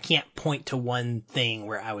specific way. I can't point to one thing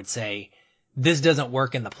where I would say this doesn't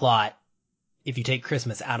work in the plot if you take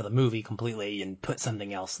Christmas out of the movie completely and put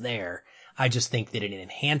something else there. I just think that it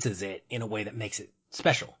enhances it in a way that makes it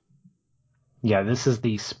special. Yeah, this is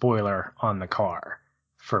the spoiler on the car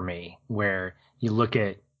for me, where you look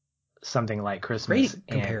at something like Christmas Great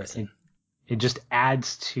comparison. and it just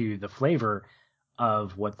adds to the flavor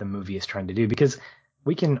of what the movie is trying to do, because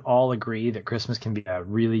we can all agree that Christmas can be a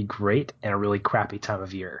really great and a really crappy time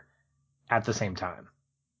of year at the same time.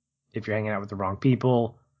 If you're hanging out with the wrong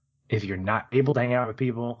people, if you're not able to hang out with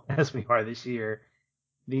people, as we are this year,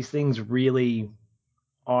 these things really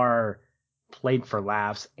are played for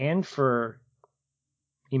laughs and for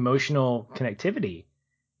emotional connectivity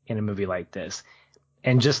in a movie like this.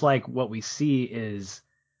 And just like what we see is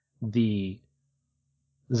the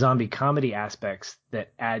zombie comedy aspects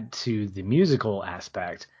that add to the musical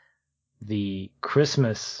aspect, the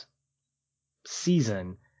Christmas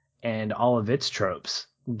season and all of its tropes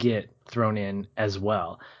get thrown in as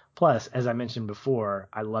well. Plus, as I mentioned before,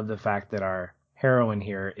 I love the fact that our heroine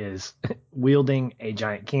here is wielding a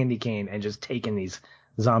giant candy cane and just taking these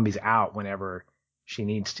zombies out whenever she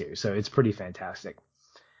needs to. So it's pretty fantastic.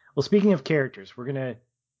 Well, speaking of characters, we're going to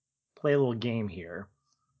play a little game here.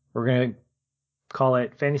 We're going to call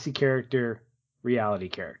it fantasy character, reality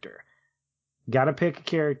character. Got to pick a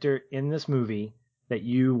character in this movie that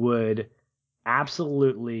you would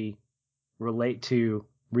absolutely relate to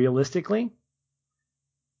realistically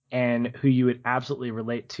and who you would absolutely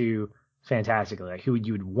relate to fantastically, like who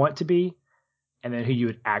you would want to be and then who you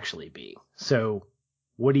would actually be. So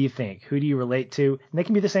what do you think? Who do you relate to? And they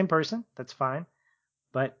can be the same person. That's fine.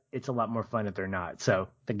 But it's a lot more fun if they're not. So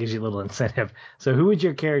that gives you a little incentive. So who would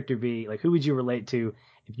your character be? Like, who would you relate to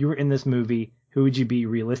if you were in this movie? Who would you be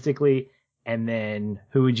realistically? And then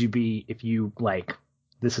who would you be if you, like,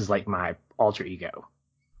 this is like my alter ego?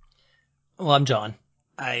 Well, I'm John.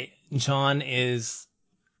 John is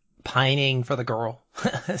pining for the girl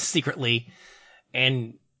secretly,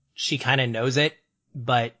 and she kind of knows it,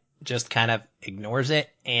 but just kind of ignores it.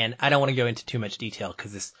 And I don't want to go into too much detail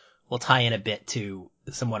because this will tie in a bit to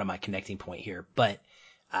somewhat of my connecting point here. But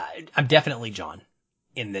I'm definitely John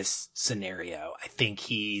in this scenario. I think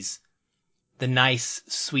he's the nice,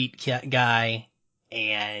 sweet guy,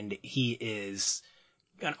 and he is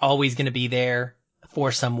always going to be there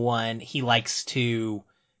for someone. He likes to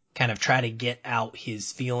kind of try to get out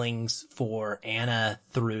his feelings for Anna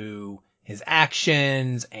through his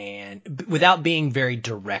actions and without being very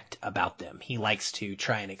direct about them. He likes to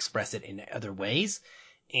try and express it in other ways.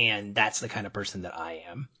 And that's the kind of person that I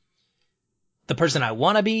am. The person I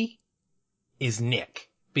want to be is Nick,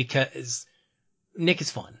 because Nick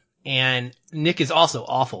is fun. And Nick is also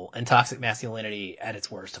awful and toxic masculinity at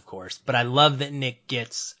its worst, of course. But I love that Nick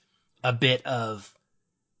gets a bit of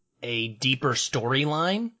a deeper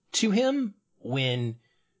storyline to him when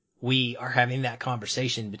we are having that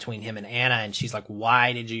conversation between him and Anna. And she's like,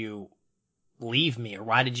 why did you leave me? Or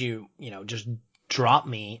why did you, just drop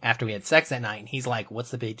me after we had sex that night? And he's like,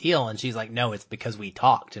 what's the big deal? And she's like, no, it's because we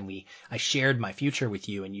talked and I shared my future with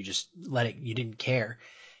you and you just you didn't care.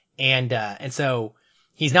 And so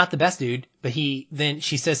he's not the best dude, but she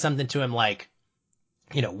says something to him like,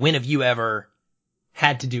 when have you ever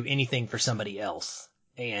had to do anything for somebody else?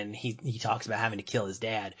 And he talks about having to kill his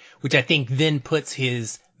dad, which I think then puts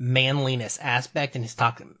his manliness aspect and his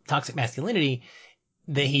toxic masculinity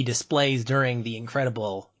that he displays during the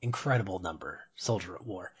incredible number, Soldier at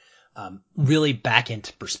War, really back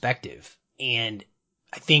into perspective. And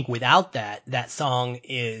I think without that song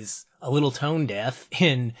is a little tone deaf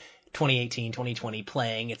in 2018, 2020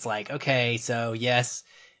 playing. It's like, okay, so yes,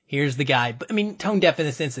 here's the guy. But I mean, tone deaf in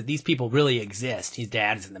the sense that these people really exist. His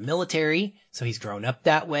dad is in the military, so he's grown up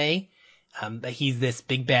that way. But he's this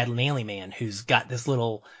big bad manly man who's got this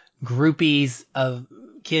little groupies of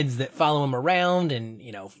kids that follow him around and,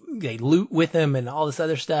 they loot with him and all this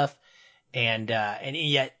other stuff. And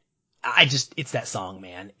yet it's that song,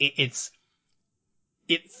 man. It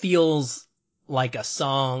feels like a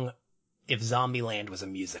song if Zombieland was a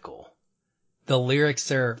musical. The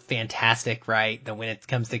lyrics are fantastic, right? That when it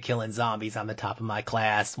comes to killing zombies, I'm the top of my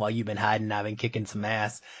class. While you've been hiding, I've been kicking some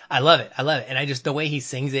ass. I love it. And the way he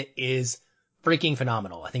sings it is freaking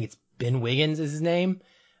phenomenal. I think it's Ben Wiggins is his name,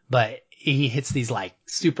 but he hits these like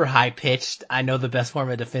super high pitched, I know the best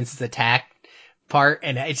form of defense is attack part.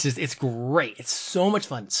 And it's great. It's so much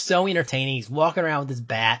fun. It's so entertaining. He's walking around with his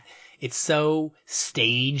bat. It's so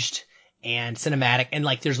staged and cinematic, and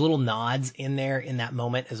like there's little nods in there in that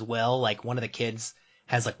moment as well. Like one of the kids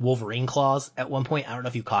has like Wolverine claws at one point. I don't know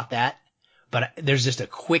if you caught that, but there's just a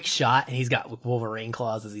quick shot and he's got Wolverine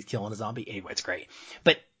claws as he's killing a zombie. Anyway, it's great.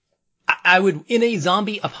 But I would, in a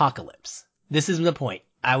zombie apocalypse, this is the point,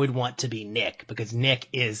 I would want to be Nick, because Nick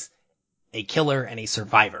is a killer and a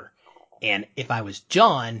survivor. And if I was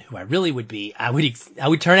John, who I really would be, I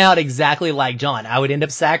would turn out exactly like John. I would end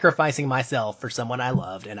up sacrificing myself for someone I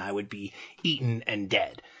loved, and I would be eaten and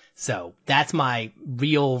dead. So that's my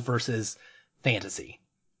real versus fantasy.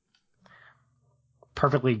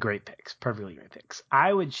 Perfectly great picks.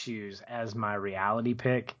 I would choose as my reality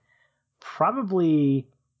pick probably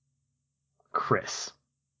Chris.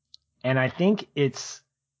 And I think it's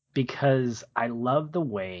because I love the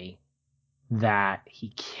way that he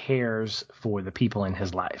cares for the people in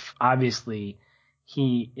his life. Obviously,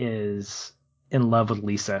 he is in love with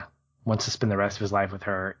Lisa, wants to spend the rest of his life with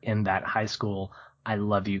her in that high school, I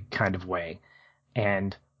love you kind of way.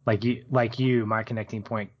 And like you, my connecting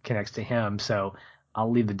point connects to him. So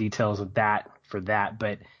I'll leave the details of that for that.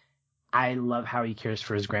 But I love how he cares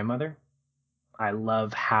for his grandmother. I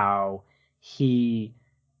love how he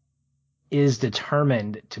is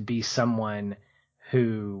determined to be someone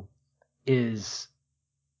who is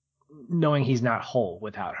knowing he's not whole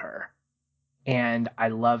without her. And I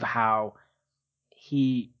love how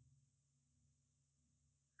he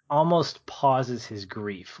almost pauses his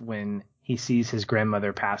grief when he sees his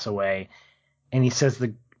grandmother pass away, and he says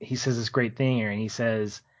this great thing here, and he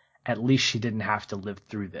says, at least she didn't have to live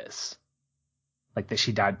through this, like that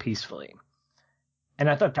she died peacefully. And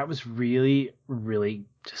I thought that was really, really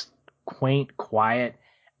just quaint, quiet,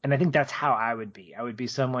 and I think that's how I would be. I would be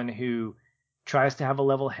someone who tries to have a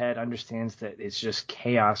level head, understands that it's just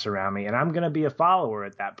chaos around me, and I'm going to be a follower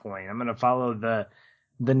at that point. I'm going to follow the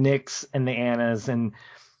Nicks and the Annas and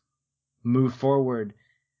move forward,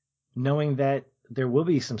 knowing that there will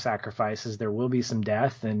be some sacrifices, there will be some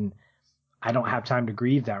death, and I don't have time to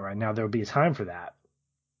grieve that right now. There will be a time for that.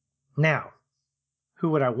 Now,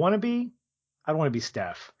 who would I want to be? I'd want to be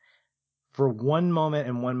Steph. For one moment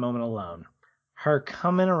and one moment alone. Her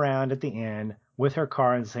coming around at the end with her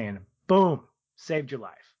car and saying, boom, saved your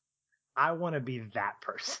life. I want to be that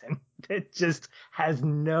person that just has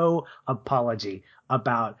no apology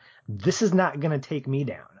about this is not going to take me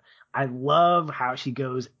down. I love how she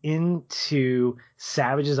goes into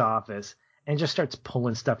Savage's office and just starts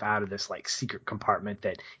pulling stuff out of this like secret compartment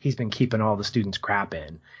that he's been keeping all the students' crap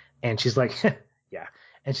in. And she's like, yeah.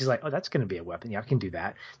 And she's like, oh, that's going to be a weapon. Yeah, I can do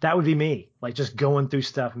that. That would be me. Like just going through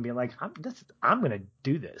stuff and being like, I'm going to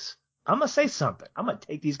do this. I'm going to say something. I'm going to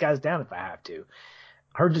take these guys down if I have to.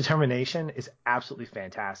 Her determination is absolutely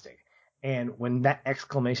fantastic. And when that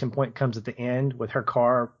exclamation point comes at the end with her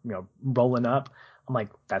car, rolling up, I'm like,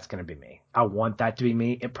 that's going to be me. I want that to be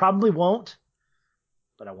me. It probably won't,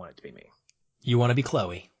 but I want it to be me. You want to be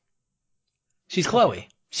Chloe. She's Chloe.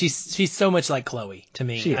 She's so much like Chloe to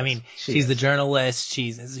me. She's the journalist.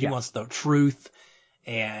 She wants the truth,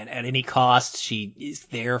 and at any cost, she is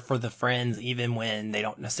there for the friends, even when they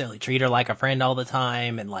don't necessarily treat her like a friend all the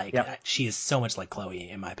time. And she is so much like Chloe,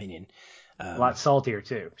 in my opinion. A lot saltier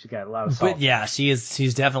too. She's got a lot of salt. But yeah,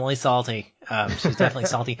 she's definitely salty. She's definitely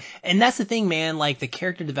salty. And that's the thing, man, like the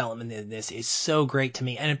character development in this is so great to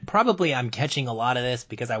me. And probably I'm catching a lot of this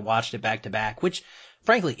because I watched it back to back, which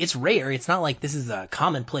frankly, it's rare. It's not like this is a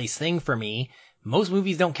commonplace thing for me. Most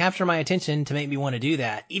movies don't capture my attention to make me want to do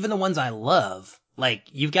that. Even the ones I love, like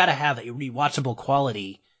you've got to have a rewatchable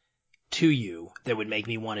quality to you that would make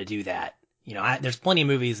me want to do that. There's plenty of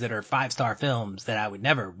movies that are 5-star films that I would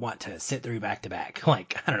never want to sit through back to back.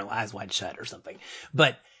 Like, I don't know, Eyes Wide Shut or something.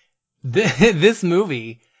 But this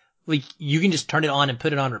movie, like, you can just turn it on and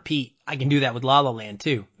put it on repeat. I can do that with La La Land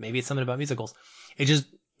too. Maybe it's something about musicals.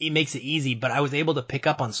 It makes it easy, but I was able to pick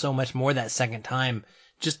up on so much more that second time.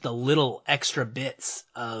 Just the little extra bits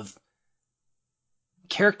of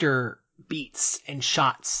character beats and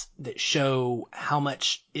shots that show how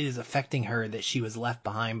much it is affecting her that she was left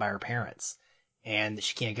behind by her parents and that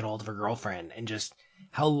she can't get hold of her girlfriend, and just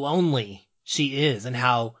how lonely she is and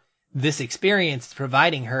how this experience is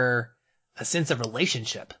providing her a sense of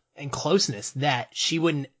relationship and closeness that she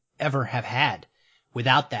wouldn't ever have had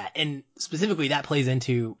without that. And specifically that plays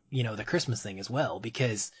into, the Christmas thing as well,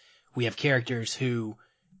 because we have characters who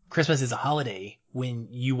Christmas is a holiday when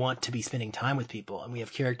you want to be spending time with people, and we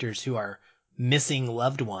have characters who are missing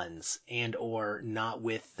loved ones and or not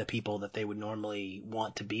with the people that they would normally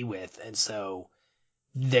want to be with. And so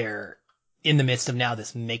they're in the midst of now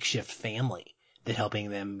this makeshift family that helping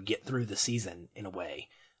them get through the season in a way.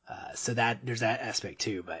 So that there's that aspect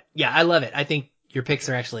too, but yeah, I love it. I think your picks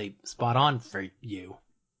are actually spot on for you.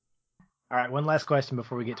 All right. One last question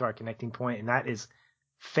before we get to our connecting point, and that is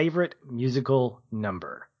favorite musical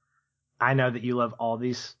number. I know that you love all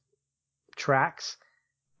these tracks,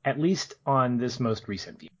 at least on this most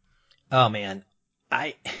recent view. Oh man.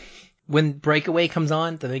 When Breakaway comes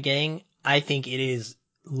on, the beginning, I think it is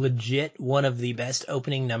legit one of the best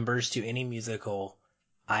opening numbers to any musical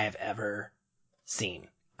I have ever seen.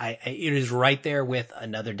 It is right there with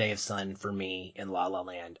Another Day of Sun for me in La La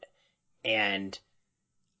Land. And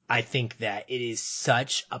I think that it is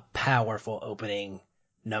such a powerful opening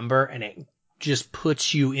number, and it just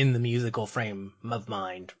puts you in the musical frame of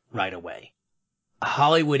mind right away.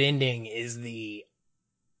 Hollywood Ending is the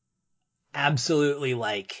absolutely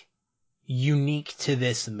unique to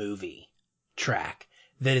this movie track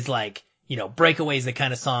that is Breakaway is the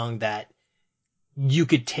kind of song that you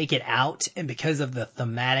could take it out, and because of the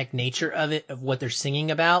thematic nature of it, of what they're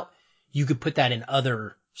singing about, you could put that in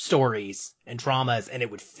other stories and dramas and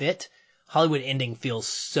it would fit. Hollywood Ending feels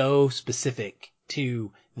so specific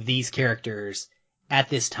to these characters at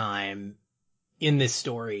this time in this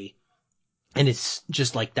story. And it's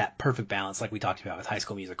just like that perfect balance, like we talked about with High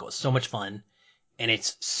School Musical. It's so much fun and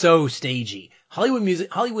it's so stagey.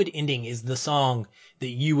 Hollywood Ending is the song that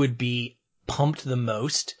you would be pumped the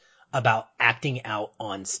most about acting out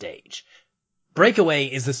on stage. Breakaway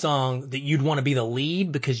is the song that you'd want to be the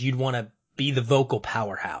lead because you'd want to be the vocal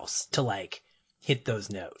powerhouse to like hit those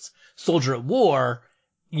notes. Soldier at War,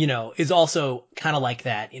 is also kind of like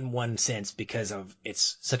that in one sense because of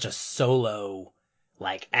it's such a solo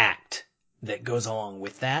like act that goes along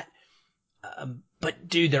with that. But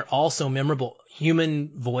dude, they're all so memorable.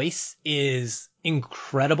 Human Voice is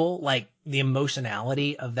incredible. Like the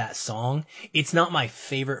emotionality of that song. It's not my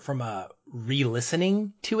favorite from a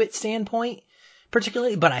re-listening to it standpoint,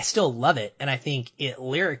 particularly, but I still love it. And I think it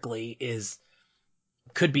lyrically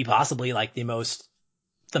could be possibly like the most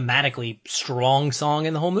thematically strong song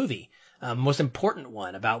in the whole movie. Most important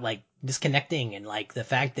one about like disconnecting and like the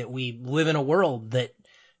fact that we live in a world that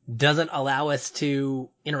doesn't allow us to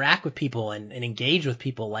interact with people and engage with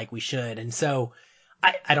people like we should. And so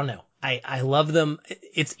I don't know. I love them.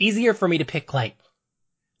 It's easier for me to pick like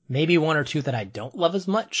maybe one or two that I don't love as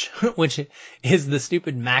much, which is the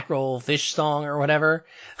stupid mackerel fish song or whatever.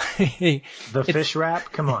 The fish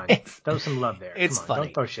rap? Come on. Throw some love there. It's Come on, funny.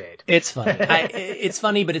 don't throw shade. It's funny. It's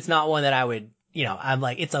funny, but it's not one that I would, I'm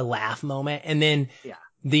like, it's a laugh moment. And then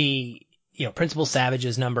the, Principal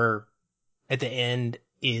Savage's number at the end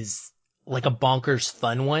is like a bonkers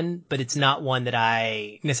fun one, but it's not one that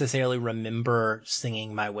I necessarily remember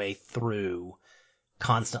singing my way through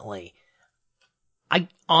constantly. I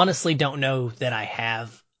honestly don't know that I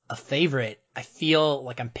have a favorite. I feel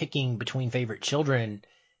like I'm picking between favorite children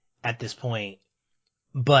at this point,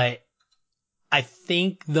 but I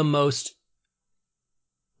think the most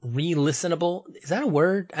re-listenable, is that a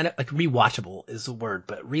word? I know, like rewatchable is a word,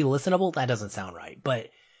 but re-listenable, that doesn't sound right.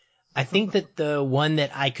 But I think that the one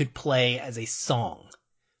that I could play as a song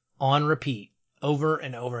on repeat over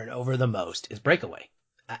and over and over the most is Breakaway.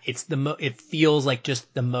 It feels like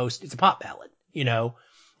just the most, it's a pop ballad,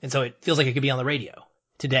 and so it feels like it could be on the radio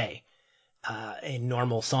today. A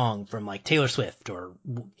normal song from like Taylor Swift or,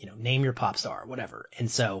 name your pop star, whatever. And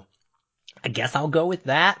so I guess I'll go with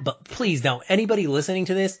that, but please don't. Anybody listening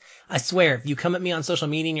to this, I swear, if you come at me on social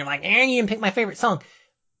media and you're like, you didn't pick my favorite song,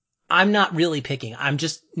 I'm not really picking. I'm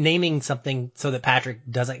just naming something so that Patrick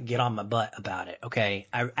doesn't get on my butt about it. Okay.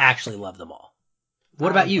 I actually love them all.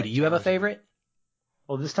 What about you? Do you have a favorite?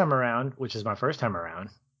 Well, this time around, which is my first time around,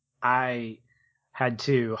 I had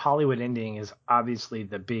two. Hollywood Ending is obviously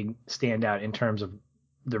the big standout in terms of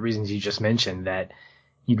the reasons you just mentioned, that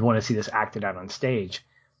you'd want to see this acted out on stage.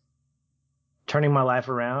 Turning My Life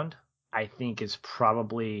Around, I think, is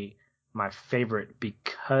probably my favorite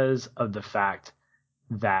because of the fact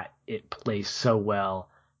that it plays so well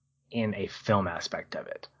in a film aspect of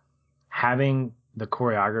it. Having the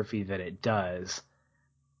choreography that it does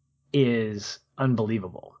is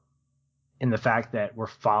unbelievable in the fact that we're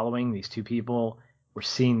following these two people, we're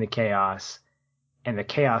seeing the chaos, and the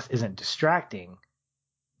chaos isn't distracting,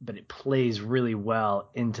 but it plays really well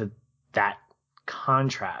into that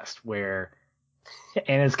contrast where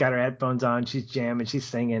Anna's got her headphones on, she's jamming, she's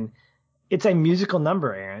singing. It's a musical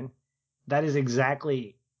number, Aaron. That is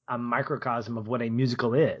exactly a microcosm of what a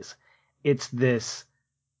musical is. It's this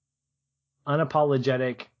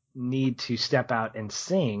unapologetic need to step out and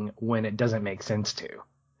sing when it doesn't make sense to.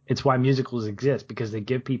 It's why musicals exist, because they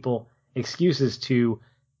give people excuses to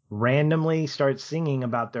randomly start singing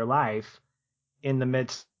about their life in the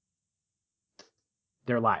midst of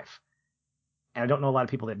their life. And I don't know a lot of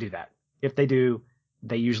people that do that. If they do,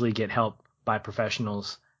 they usually get help by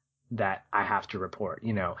professionals that I have to report.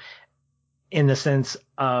 In the sense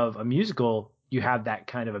of a musical, you have that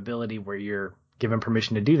kind of ability where you're given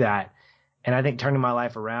permission to do that. And I think Turning My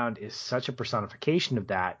Life Around is such a personification of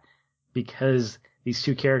that, because these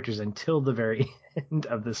two characters, until the very end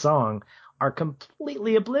of the song, are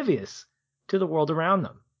completely oblivious to the world around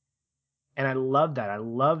them. And I love that. I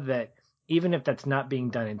love that even if that's not being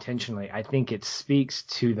done intentionally, I think it speaks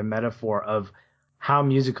to the metaphor of how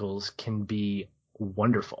musicals can be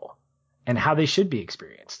wonderful and how they should be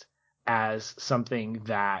experienced as something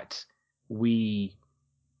that we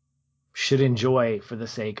should enjoy for the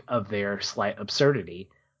sake of their slight absurdity,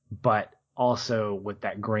 but also with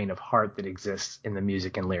that grain of heart that exists in the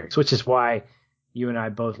music and lyrics, which is why you and I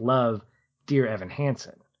both love Dear Evan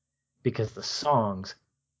Hansen, because the songs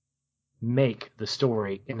make the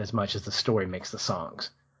story in as much as the story makes the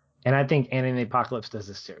songs. And I think Anna and the Apocalypse does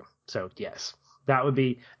this too. So yes, that would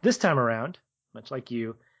be this time around, much like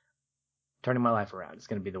you, Turning My Life Around is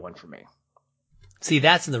going to be the one for me. See,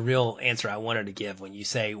 that's the real answer I wanted to give when you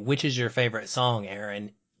say, which is your favorite song,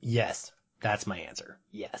 Aaron? Yes, that's my answer.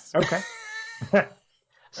 Yes. Okay.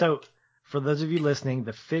 So for those of you listening,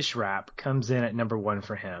 the Fish Rap comes in at number 1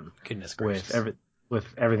 for him. Goodness gracious. With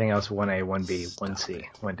everything else 1A, 1B, 1C,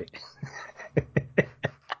 1D.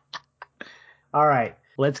 All right,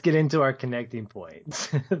 let's get into our connecting points.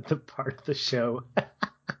 The part of the show.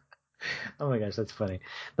 Oh my gosh, that's funny.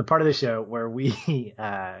 The part of the show where we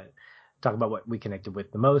talk about what we connected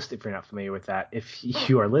with the most. If you're not familiar with that, if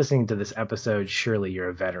you are listening to this episode, surely you're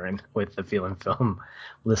a veteran with the Feel and Film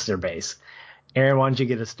listener base. Aaron, why don't you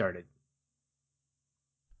get us started?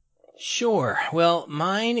 Sure. Well,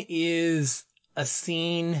 mine is a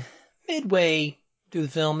scene midway through the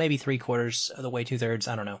film, maybe 3/4 of the way, 2/3,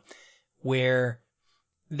 I don't know, where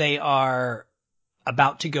they are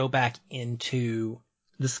about to go back into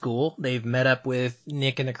the school. They've met up with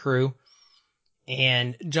Nick and the crew,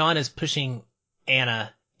 and John is pushing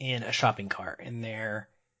Anna in a shopping cart, and they're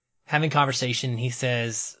having conversation. He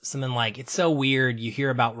says something like, "It's so weird. You hear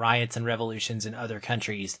about riots and revolutions in other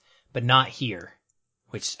countries, but not here,"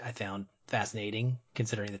 which I found fascinating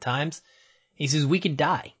considering the times. He says, "We could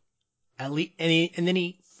die." At least, and then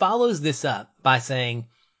he follows this up by saying,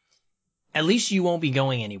 "At least you won't be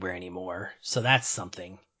going anywhere anymore. So that's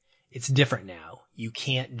something. It's different now. You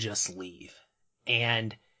can't just leave."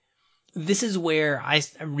 And this is where I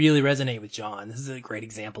really resonate with John. This is a great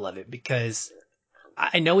example of it because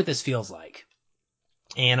I know what this feels like.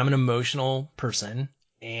 And I'm an emotional person.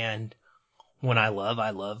 And when I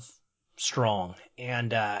love strong.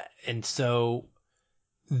 And so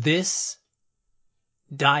this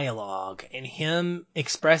dialogue and him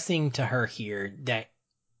expressing to her here that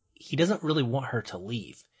he doesn't really want her to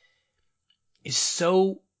leave is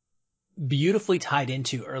so beautifully tied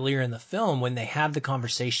into earlier in the film when they have the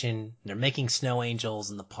conversation. They're making snow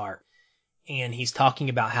angels in the park, and he's talking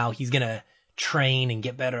about how he's going to train and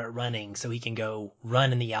get better at running so he can go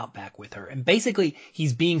run in the outback with her. And basically,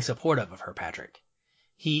 he's being supportive of her, Patrick.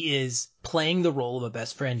 He is playing the role of a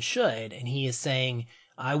best friend should, and he is saying,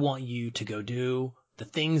 "I want you to go do the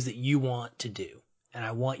things that you want to do, and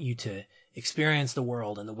I want you to experience the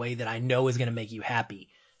world in the way that I know is going to make you happy."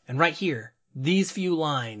 And right here, these few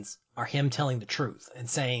lines are him telling the truth and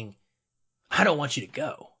saying, "I don't want you to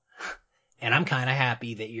go. And I'm kind of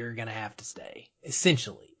happy that you're going to have to stay,"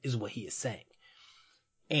 essentially, is what he is saying.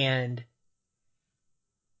 And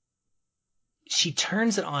she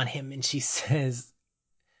turns it on him and she says,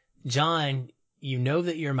 "John, you know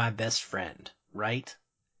that you're my best friend, right?"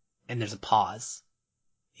 And there's a pause.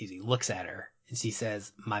 He looks at her and she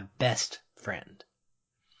says, "My best friend."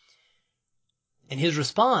 And his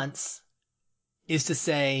response is to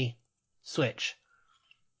say, "Switch."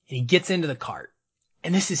 And he gets into the cart.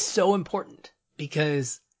 And this is so important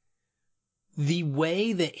because the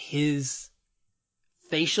way that his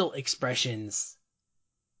facial expressions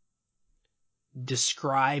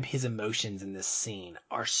describe his emotions in this scene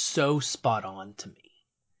are so spot on to me.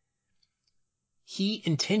 He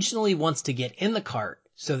intentionally wants to get in the cart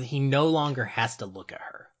so that he no longer has to look at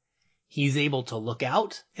her. He's able to look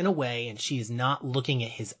out and away, and she is not looking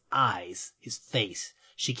at his eyes, his face.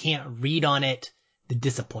 She can't read on it the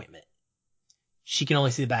disappointment. She can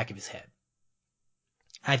only see the back of his head.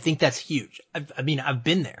 I think that's huge. I've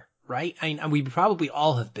been there, right? We probably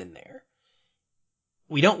all have been there.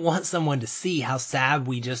 We don't want someone to see how sad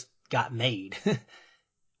we just got made.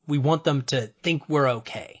 We want them to think we're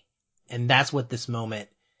okay. And that's what this moment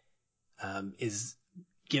is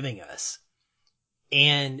giving us.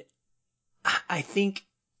 And I think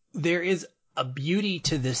there is a beauty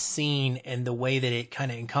to this scene and the way that it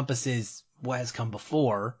kind of encompasses what has come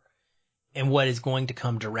before and what is going to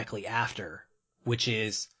come directly after, which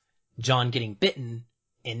is John getting bitten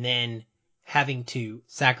and then having to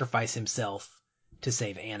sacrifice himself to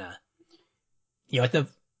save Anna. At the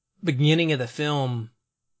beginning of the film,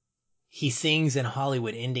 he sings in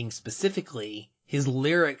Hollywood Ending specifically. His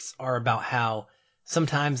lyrics are about how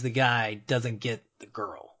sometimes the guy doesn't get the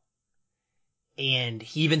girl. And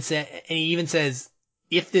he even says,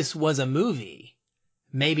 "If this was a movie,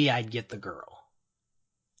 maybe I'd get the girl."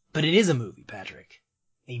 But it is a movie, Patrick.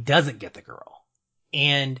 He doesn't get the girl.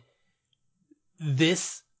 And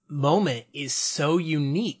this moment is so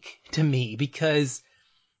unique to me because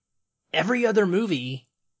every other movie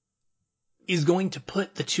is going to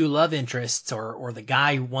put the two love interests or the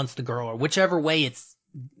guy who wants the girl or whichever way it's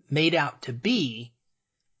made out to be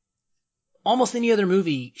almost any other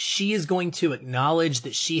movie, she is going to acknowledge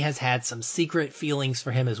that she has had some secret feelings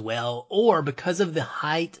for him as well, or because of the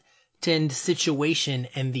heightened situation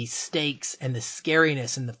and the stakes and the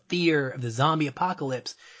scariness and the fear of the zombie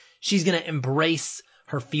apocalypse, she's going to embrace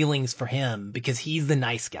her feelings for him because he's the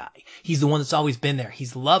nice guy. He's the one that's always been there.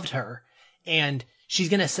 He's loved her. And she's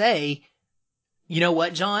going to say, you know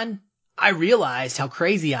what, John? I realized how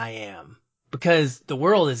crazy I am because the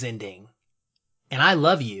world is ending and I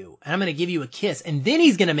love you and I'm going to give you a kiss. And then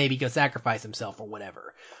he's going to maybe go sacrifice himself or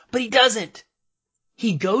whatever. But he doesn't.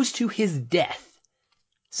 He goes to his death,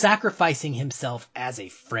 sacrificing himself as a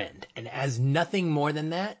friend and as nothing more than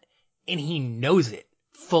that. And he knows it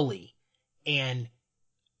fully. And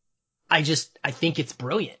I think it's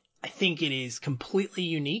brilliant. I think it is completely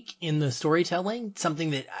unique in the storytelling.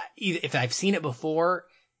 Something that if I've seen it before,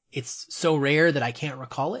 it's so rare that I can't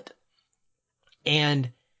recall it.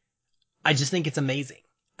 And I just think it's amazing.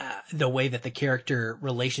 The way that the character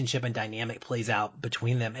relationship and dynamic plays out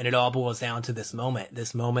between them. And it all boils down to this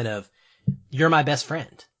moment of you're my best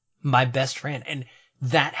friend. And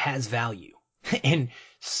that has value. And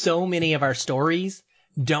so many of our stories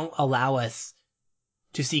don't allow us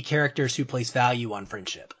to see characters who place value on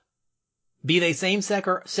friendship. Be they same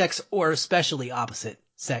sex or especially opposite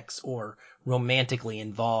sex or romantically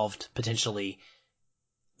involved potentially.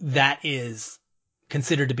 That is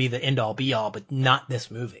considered to be the end all be all, but not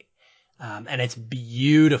this movie. And it's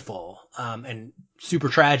beautiful, and super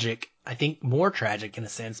tragic. I think more tragic in a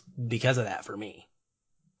sense because of that for me.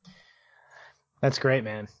 That's great,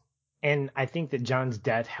 man. And I think that John's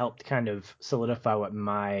death helped kind of solidify what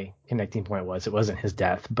my connecting point was. It wasn't his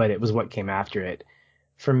death, but it was what came after it.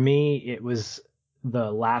 For me, it was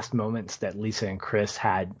the last moments that Lisa and Chris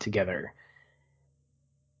had together.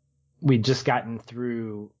 We'd just gotten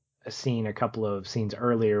through a couple of scenes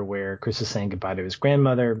earlier where Chris is saying goodbye to his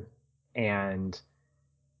grandmother, and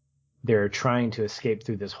they're trying to escape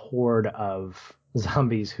through this horde of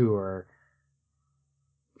zombies who are,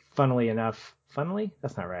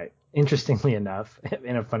 interestingly enough,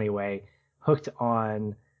 in a funny way, hooked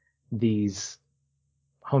on these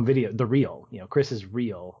home video, the reel, Chris's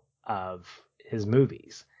reel of his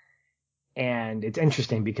movies. And it's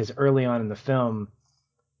interesting because early on in the film,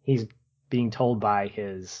 he's being told by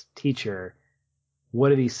his teacher, what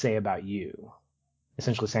did he say about you?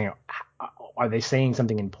 Essentially saying, are they saying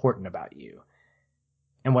something important about you?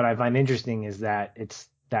 And what I find interesting is that it's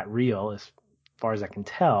that reel, as far as I can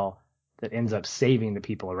tell, that ends up saving the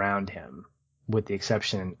people around him, with the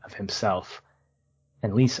exception of himself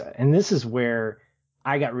and Lisa. And this is where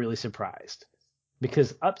I got really surprised,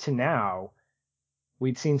 because up to now,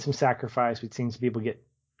 we'd seen some sacrifice, we'd seen some people get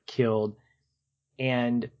killed,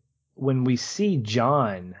 and when we see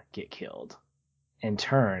John get killed and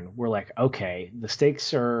turn, we're like, okay, the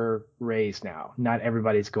stakes are raised now. Not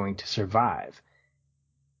everybody's going to survive.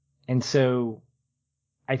 And so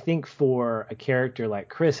I think for a character like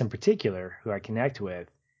Chris in particular, who I connect with,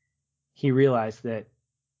 he realized that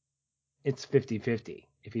it's 50-50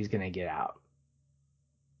 if he's going to get out.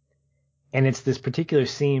 And it's this particular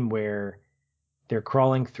scene where they're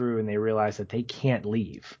crawling through and they realize that they can't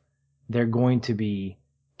leave. They're going to be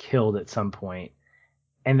killed at some point,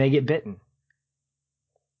 and they get bitten.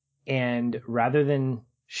 And rather than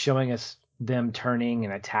showing us them turning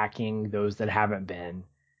and attacking those that haven't been,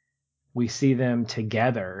 we see them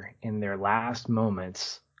together in their last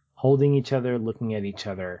moments, holding each other, looking at each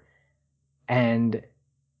other, and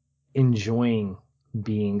enjoying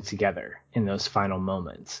being together in those final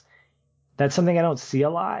moments. That's something I don't see a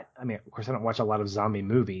lot. I mean, of course, I don't watch a lot of zombie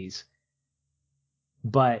movies,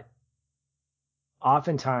 but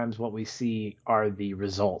oftentimes what we see are the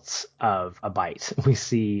results of a bite. We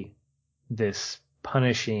see this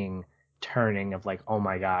punishing turning of like, oh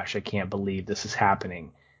my gosh, I can't believe this is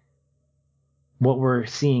happening. What we're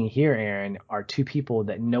seeing here, Aaron, are two people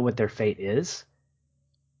that know what their fate is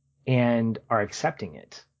and are accepting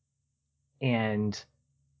it. And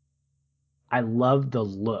I love the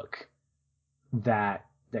look that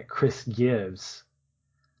Chris gives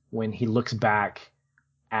when he looks back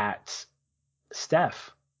at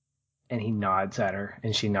Steph and he nods at her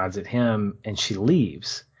and she nods at him and she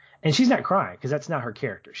leaves. And she's not crying because that's not her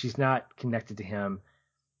character. She's not connected to him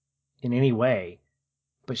in any way,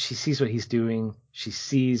 but she sees what he's doing. She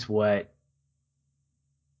sees what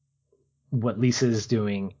Lisa is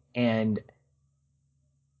doing. And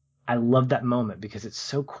I love that moment because it's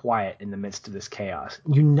so quiet in the midst of this chaos.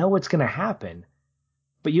 You know what's going to happen,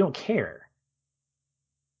 but you don't care.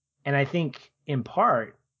 And I think in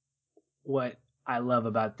part what I love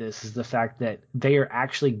about this is the fact that they are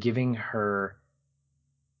actually giving her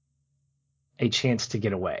a chance to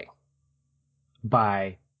get away.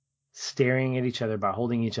 by staring at each other, by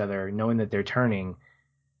holding each other, knowing that they're turning,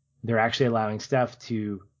 they're actually allowing Steph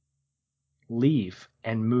to leave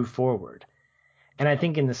and move forward. And I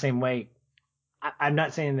think in the same way, I'm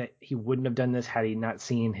not saying that he wouldn't have done this had he not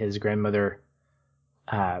seen his grandmother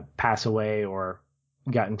pass away or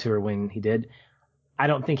gotten to her when he did. I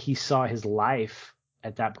don't think he saw his life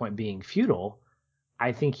at that point being futile.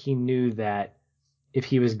 I think he knew that if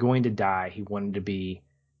he was going to die, he wanted to be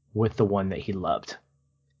with the one that he loved.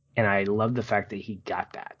 And I love the fact that he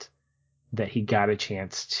got that he got a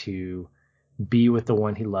chance to be with the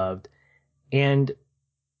one he loved. And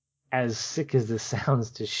as sick as this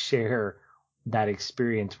sounds, to share that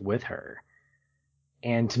experience with her.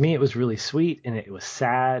 And to me, it was really sweet, and it was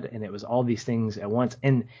sad, and it was all these things at once.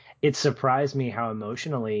 And it surprised me how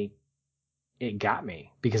emotionally it got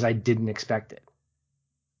me, because I didn't expect it.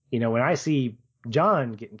 You know, when I see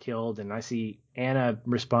John getting killed and I see Anna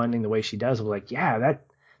responding the way she does, I'm like, yeah,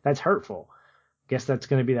 that's hurtful. Guess that's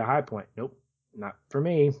going to be the high point. Nope, not for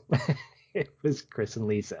me. It was Chris and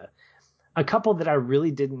Lisa, a couple that I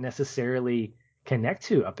really didn't necessarily connect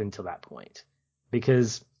to up until that point,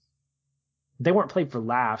 because they weren't played for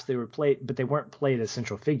laughs. They were played, but they weren't played as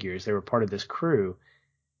central figures. They were part of this crew.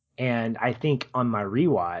 And I think on my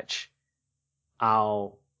rewatch,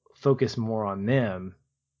 I'll focus more on them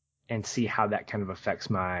and see how that kind of affects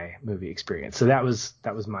my movie experience. So that was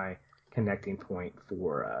my connecting point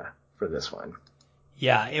for this one.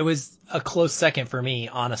 Yeah, it was a close second for me,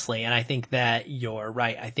 honestly. And I think that you're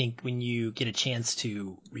right. I think when you get a chance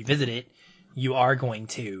to revisit it, you are going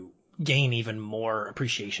to gain even more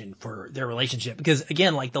appreciation for their relationship. Because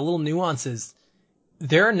again, like the little nuances,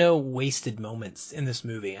 there are no wasted moments in this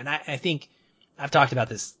movie. And I think I've talked about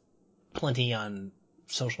this plenty on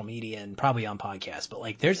social media and probably on podcasts, but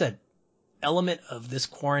like there's a element of this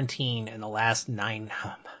quarantine in the last 9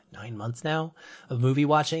 months now of movie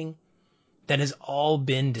watching that has all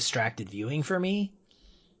been distracted viewing for me.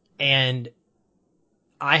 And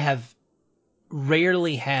I have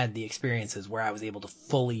rarely had the experiences where I was able to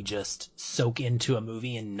fully just soak into a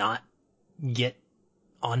movie and not get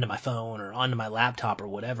onto my phone or onto my laptop or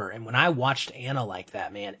whatever. And when I watched Anna like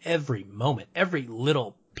that, man, every moment, every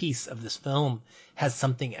little piece of this film has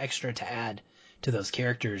something extra to add to those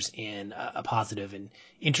characters in a positive and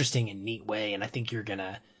interesting and neat way. And I think you're going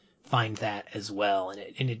to find that as well. And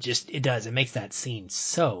it makes that scene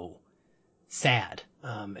so sad,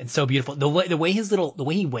 and so beautiful. The way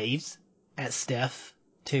he waves at Steph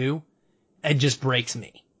too, it just breaks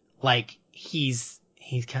me. Like he's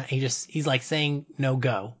like saying, no,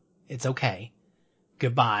 go. It's okay.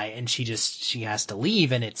 Goodbye. And she has to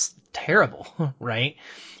leave, and it's terrible. Right.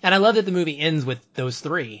 And I love that the movie ends with those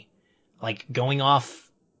three like going off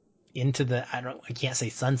into I can't say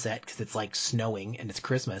sunset because it's like snowing and it's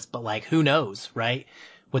Christmas, but like who knows, right?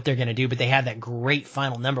 What they're going to do. But they had that great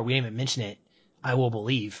final number. We didn't even mention it. I Will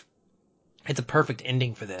Believe. It's a perfect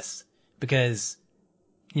ending for this because,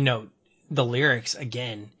 you know, the lyrics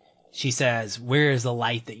again, she says, where is the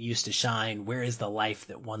light that used to shine? Where is the life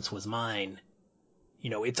that once was mine?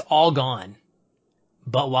 You know, it's all gone.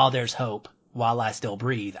 But while there's hope, while I still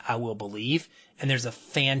breathe, I will believe. And there's a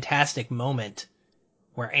fantastic moment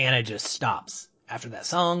where Anna just stops after that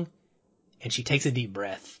song and she takes a deep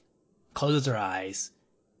breath, closes her eyes,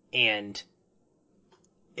 and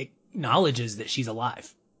acknowledges that she's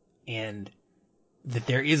alive and that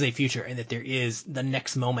there is a future and that the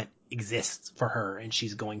next moment exists for her, and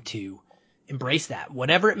she's going to embrace that,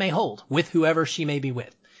 whatever it may hold, with whoever she may be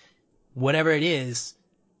with. Whatever it is,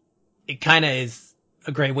 it kind of is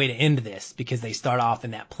a great way to end this because they start off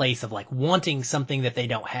in that place of like wanting something that they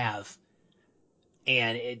don't have.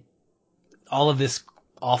 And all of this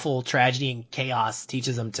awful tragedy and chaos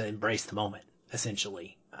teaches them to embrace the moment,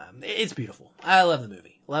 essentially. It's beautiful. I love the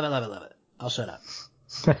movie. Love it, love it, love it. I'll shut up.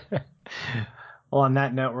 Well, on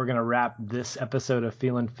that note, we're going to wrap this episode of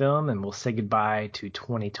Feelin' Film, and we'll say goodbye to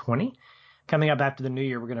 2020. Coming up after the new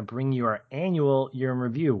year, we're going to bring you our annual year in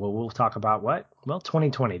review. Well, we'll talk about what? Well,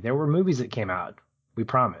 2020. There were movies that came out. We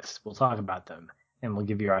promise. We'll talk about them, and we'll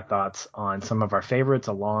give you our thoughts on some of our favorites,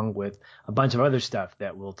 along with a bunch of other stuff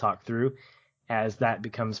that we'll talk through, as that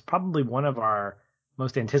becomes probably one of our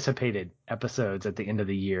most anticipated episodes at the end of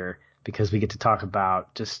the year, because we get to talk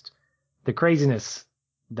about just the craziness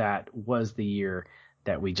that was the year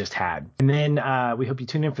that we just had. And then we hope you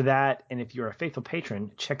tune in for that. And if you're a faithful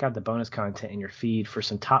patron, check out the bonus content in your feed for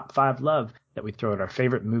some top 5 love that we throw at our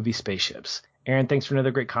favorite movie spaceships. Aaron, thanks for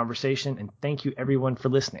another great conversation, and thank you everyone for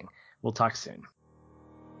listening. We'll talk soon.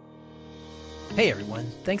 Hey everyone,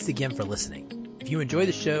 thanks again for listening. If you enjoy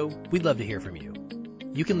the show, we'd love to hear from you.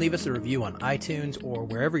 You can leave us a review on iTunes or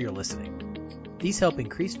wherever you're listening. These help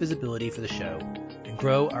increase visibility for the show and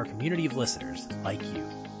grow our community of listeners like you.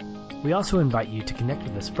 We also invite you to connect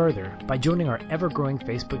with us further by joining our ever-growing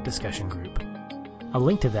Facebook discussion group. A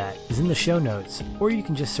link to that is in the show notes, or you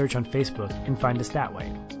can just search on Facebook and find us that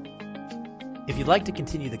way. If you'd like to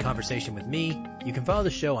continue the conversation with me, you can follow the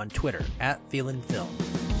show on Twitter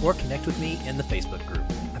 @FeelinFilm, or connect with me in the Facebook group.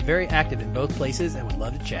 I'm very active in both places and would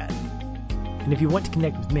love to chat. And if you want to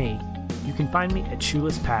connect with me, you can find me at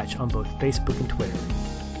Shoeless Patch on both Facebook and Twitter.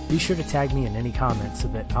 Be sure to tag me in any comments so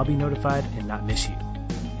that I'll be notified and not miss you.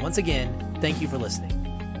 Once again, thank you for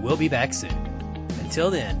listening. We'll be back soon.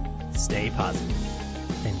 Until then, stay positive.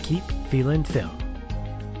 And keep feeling film.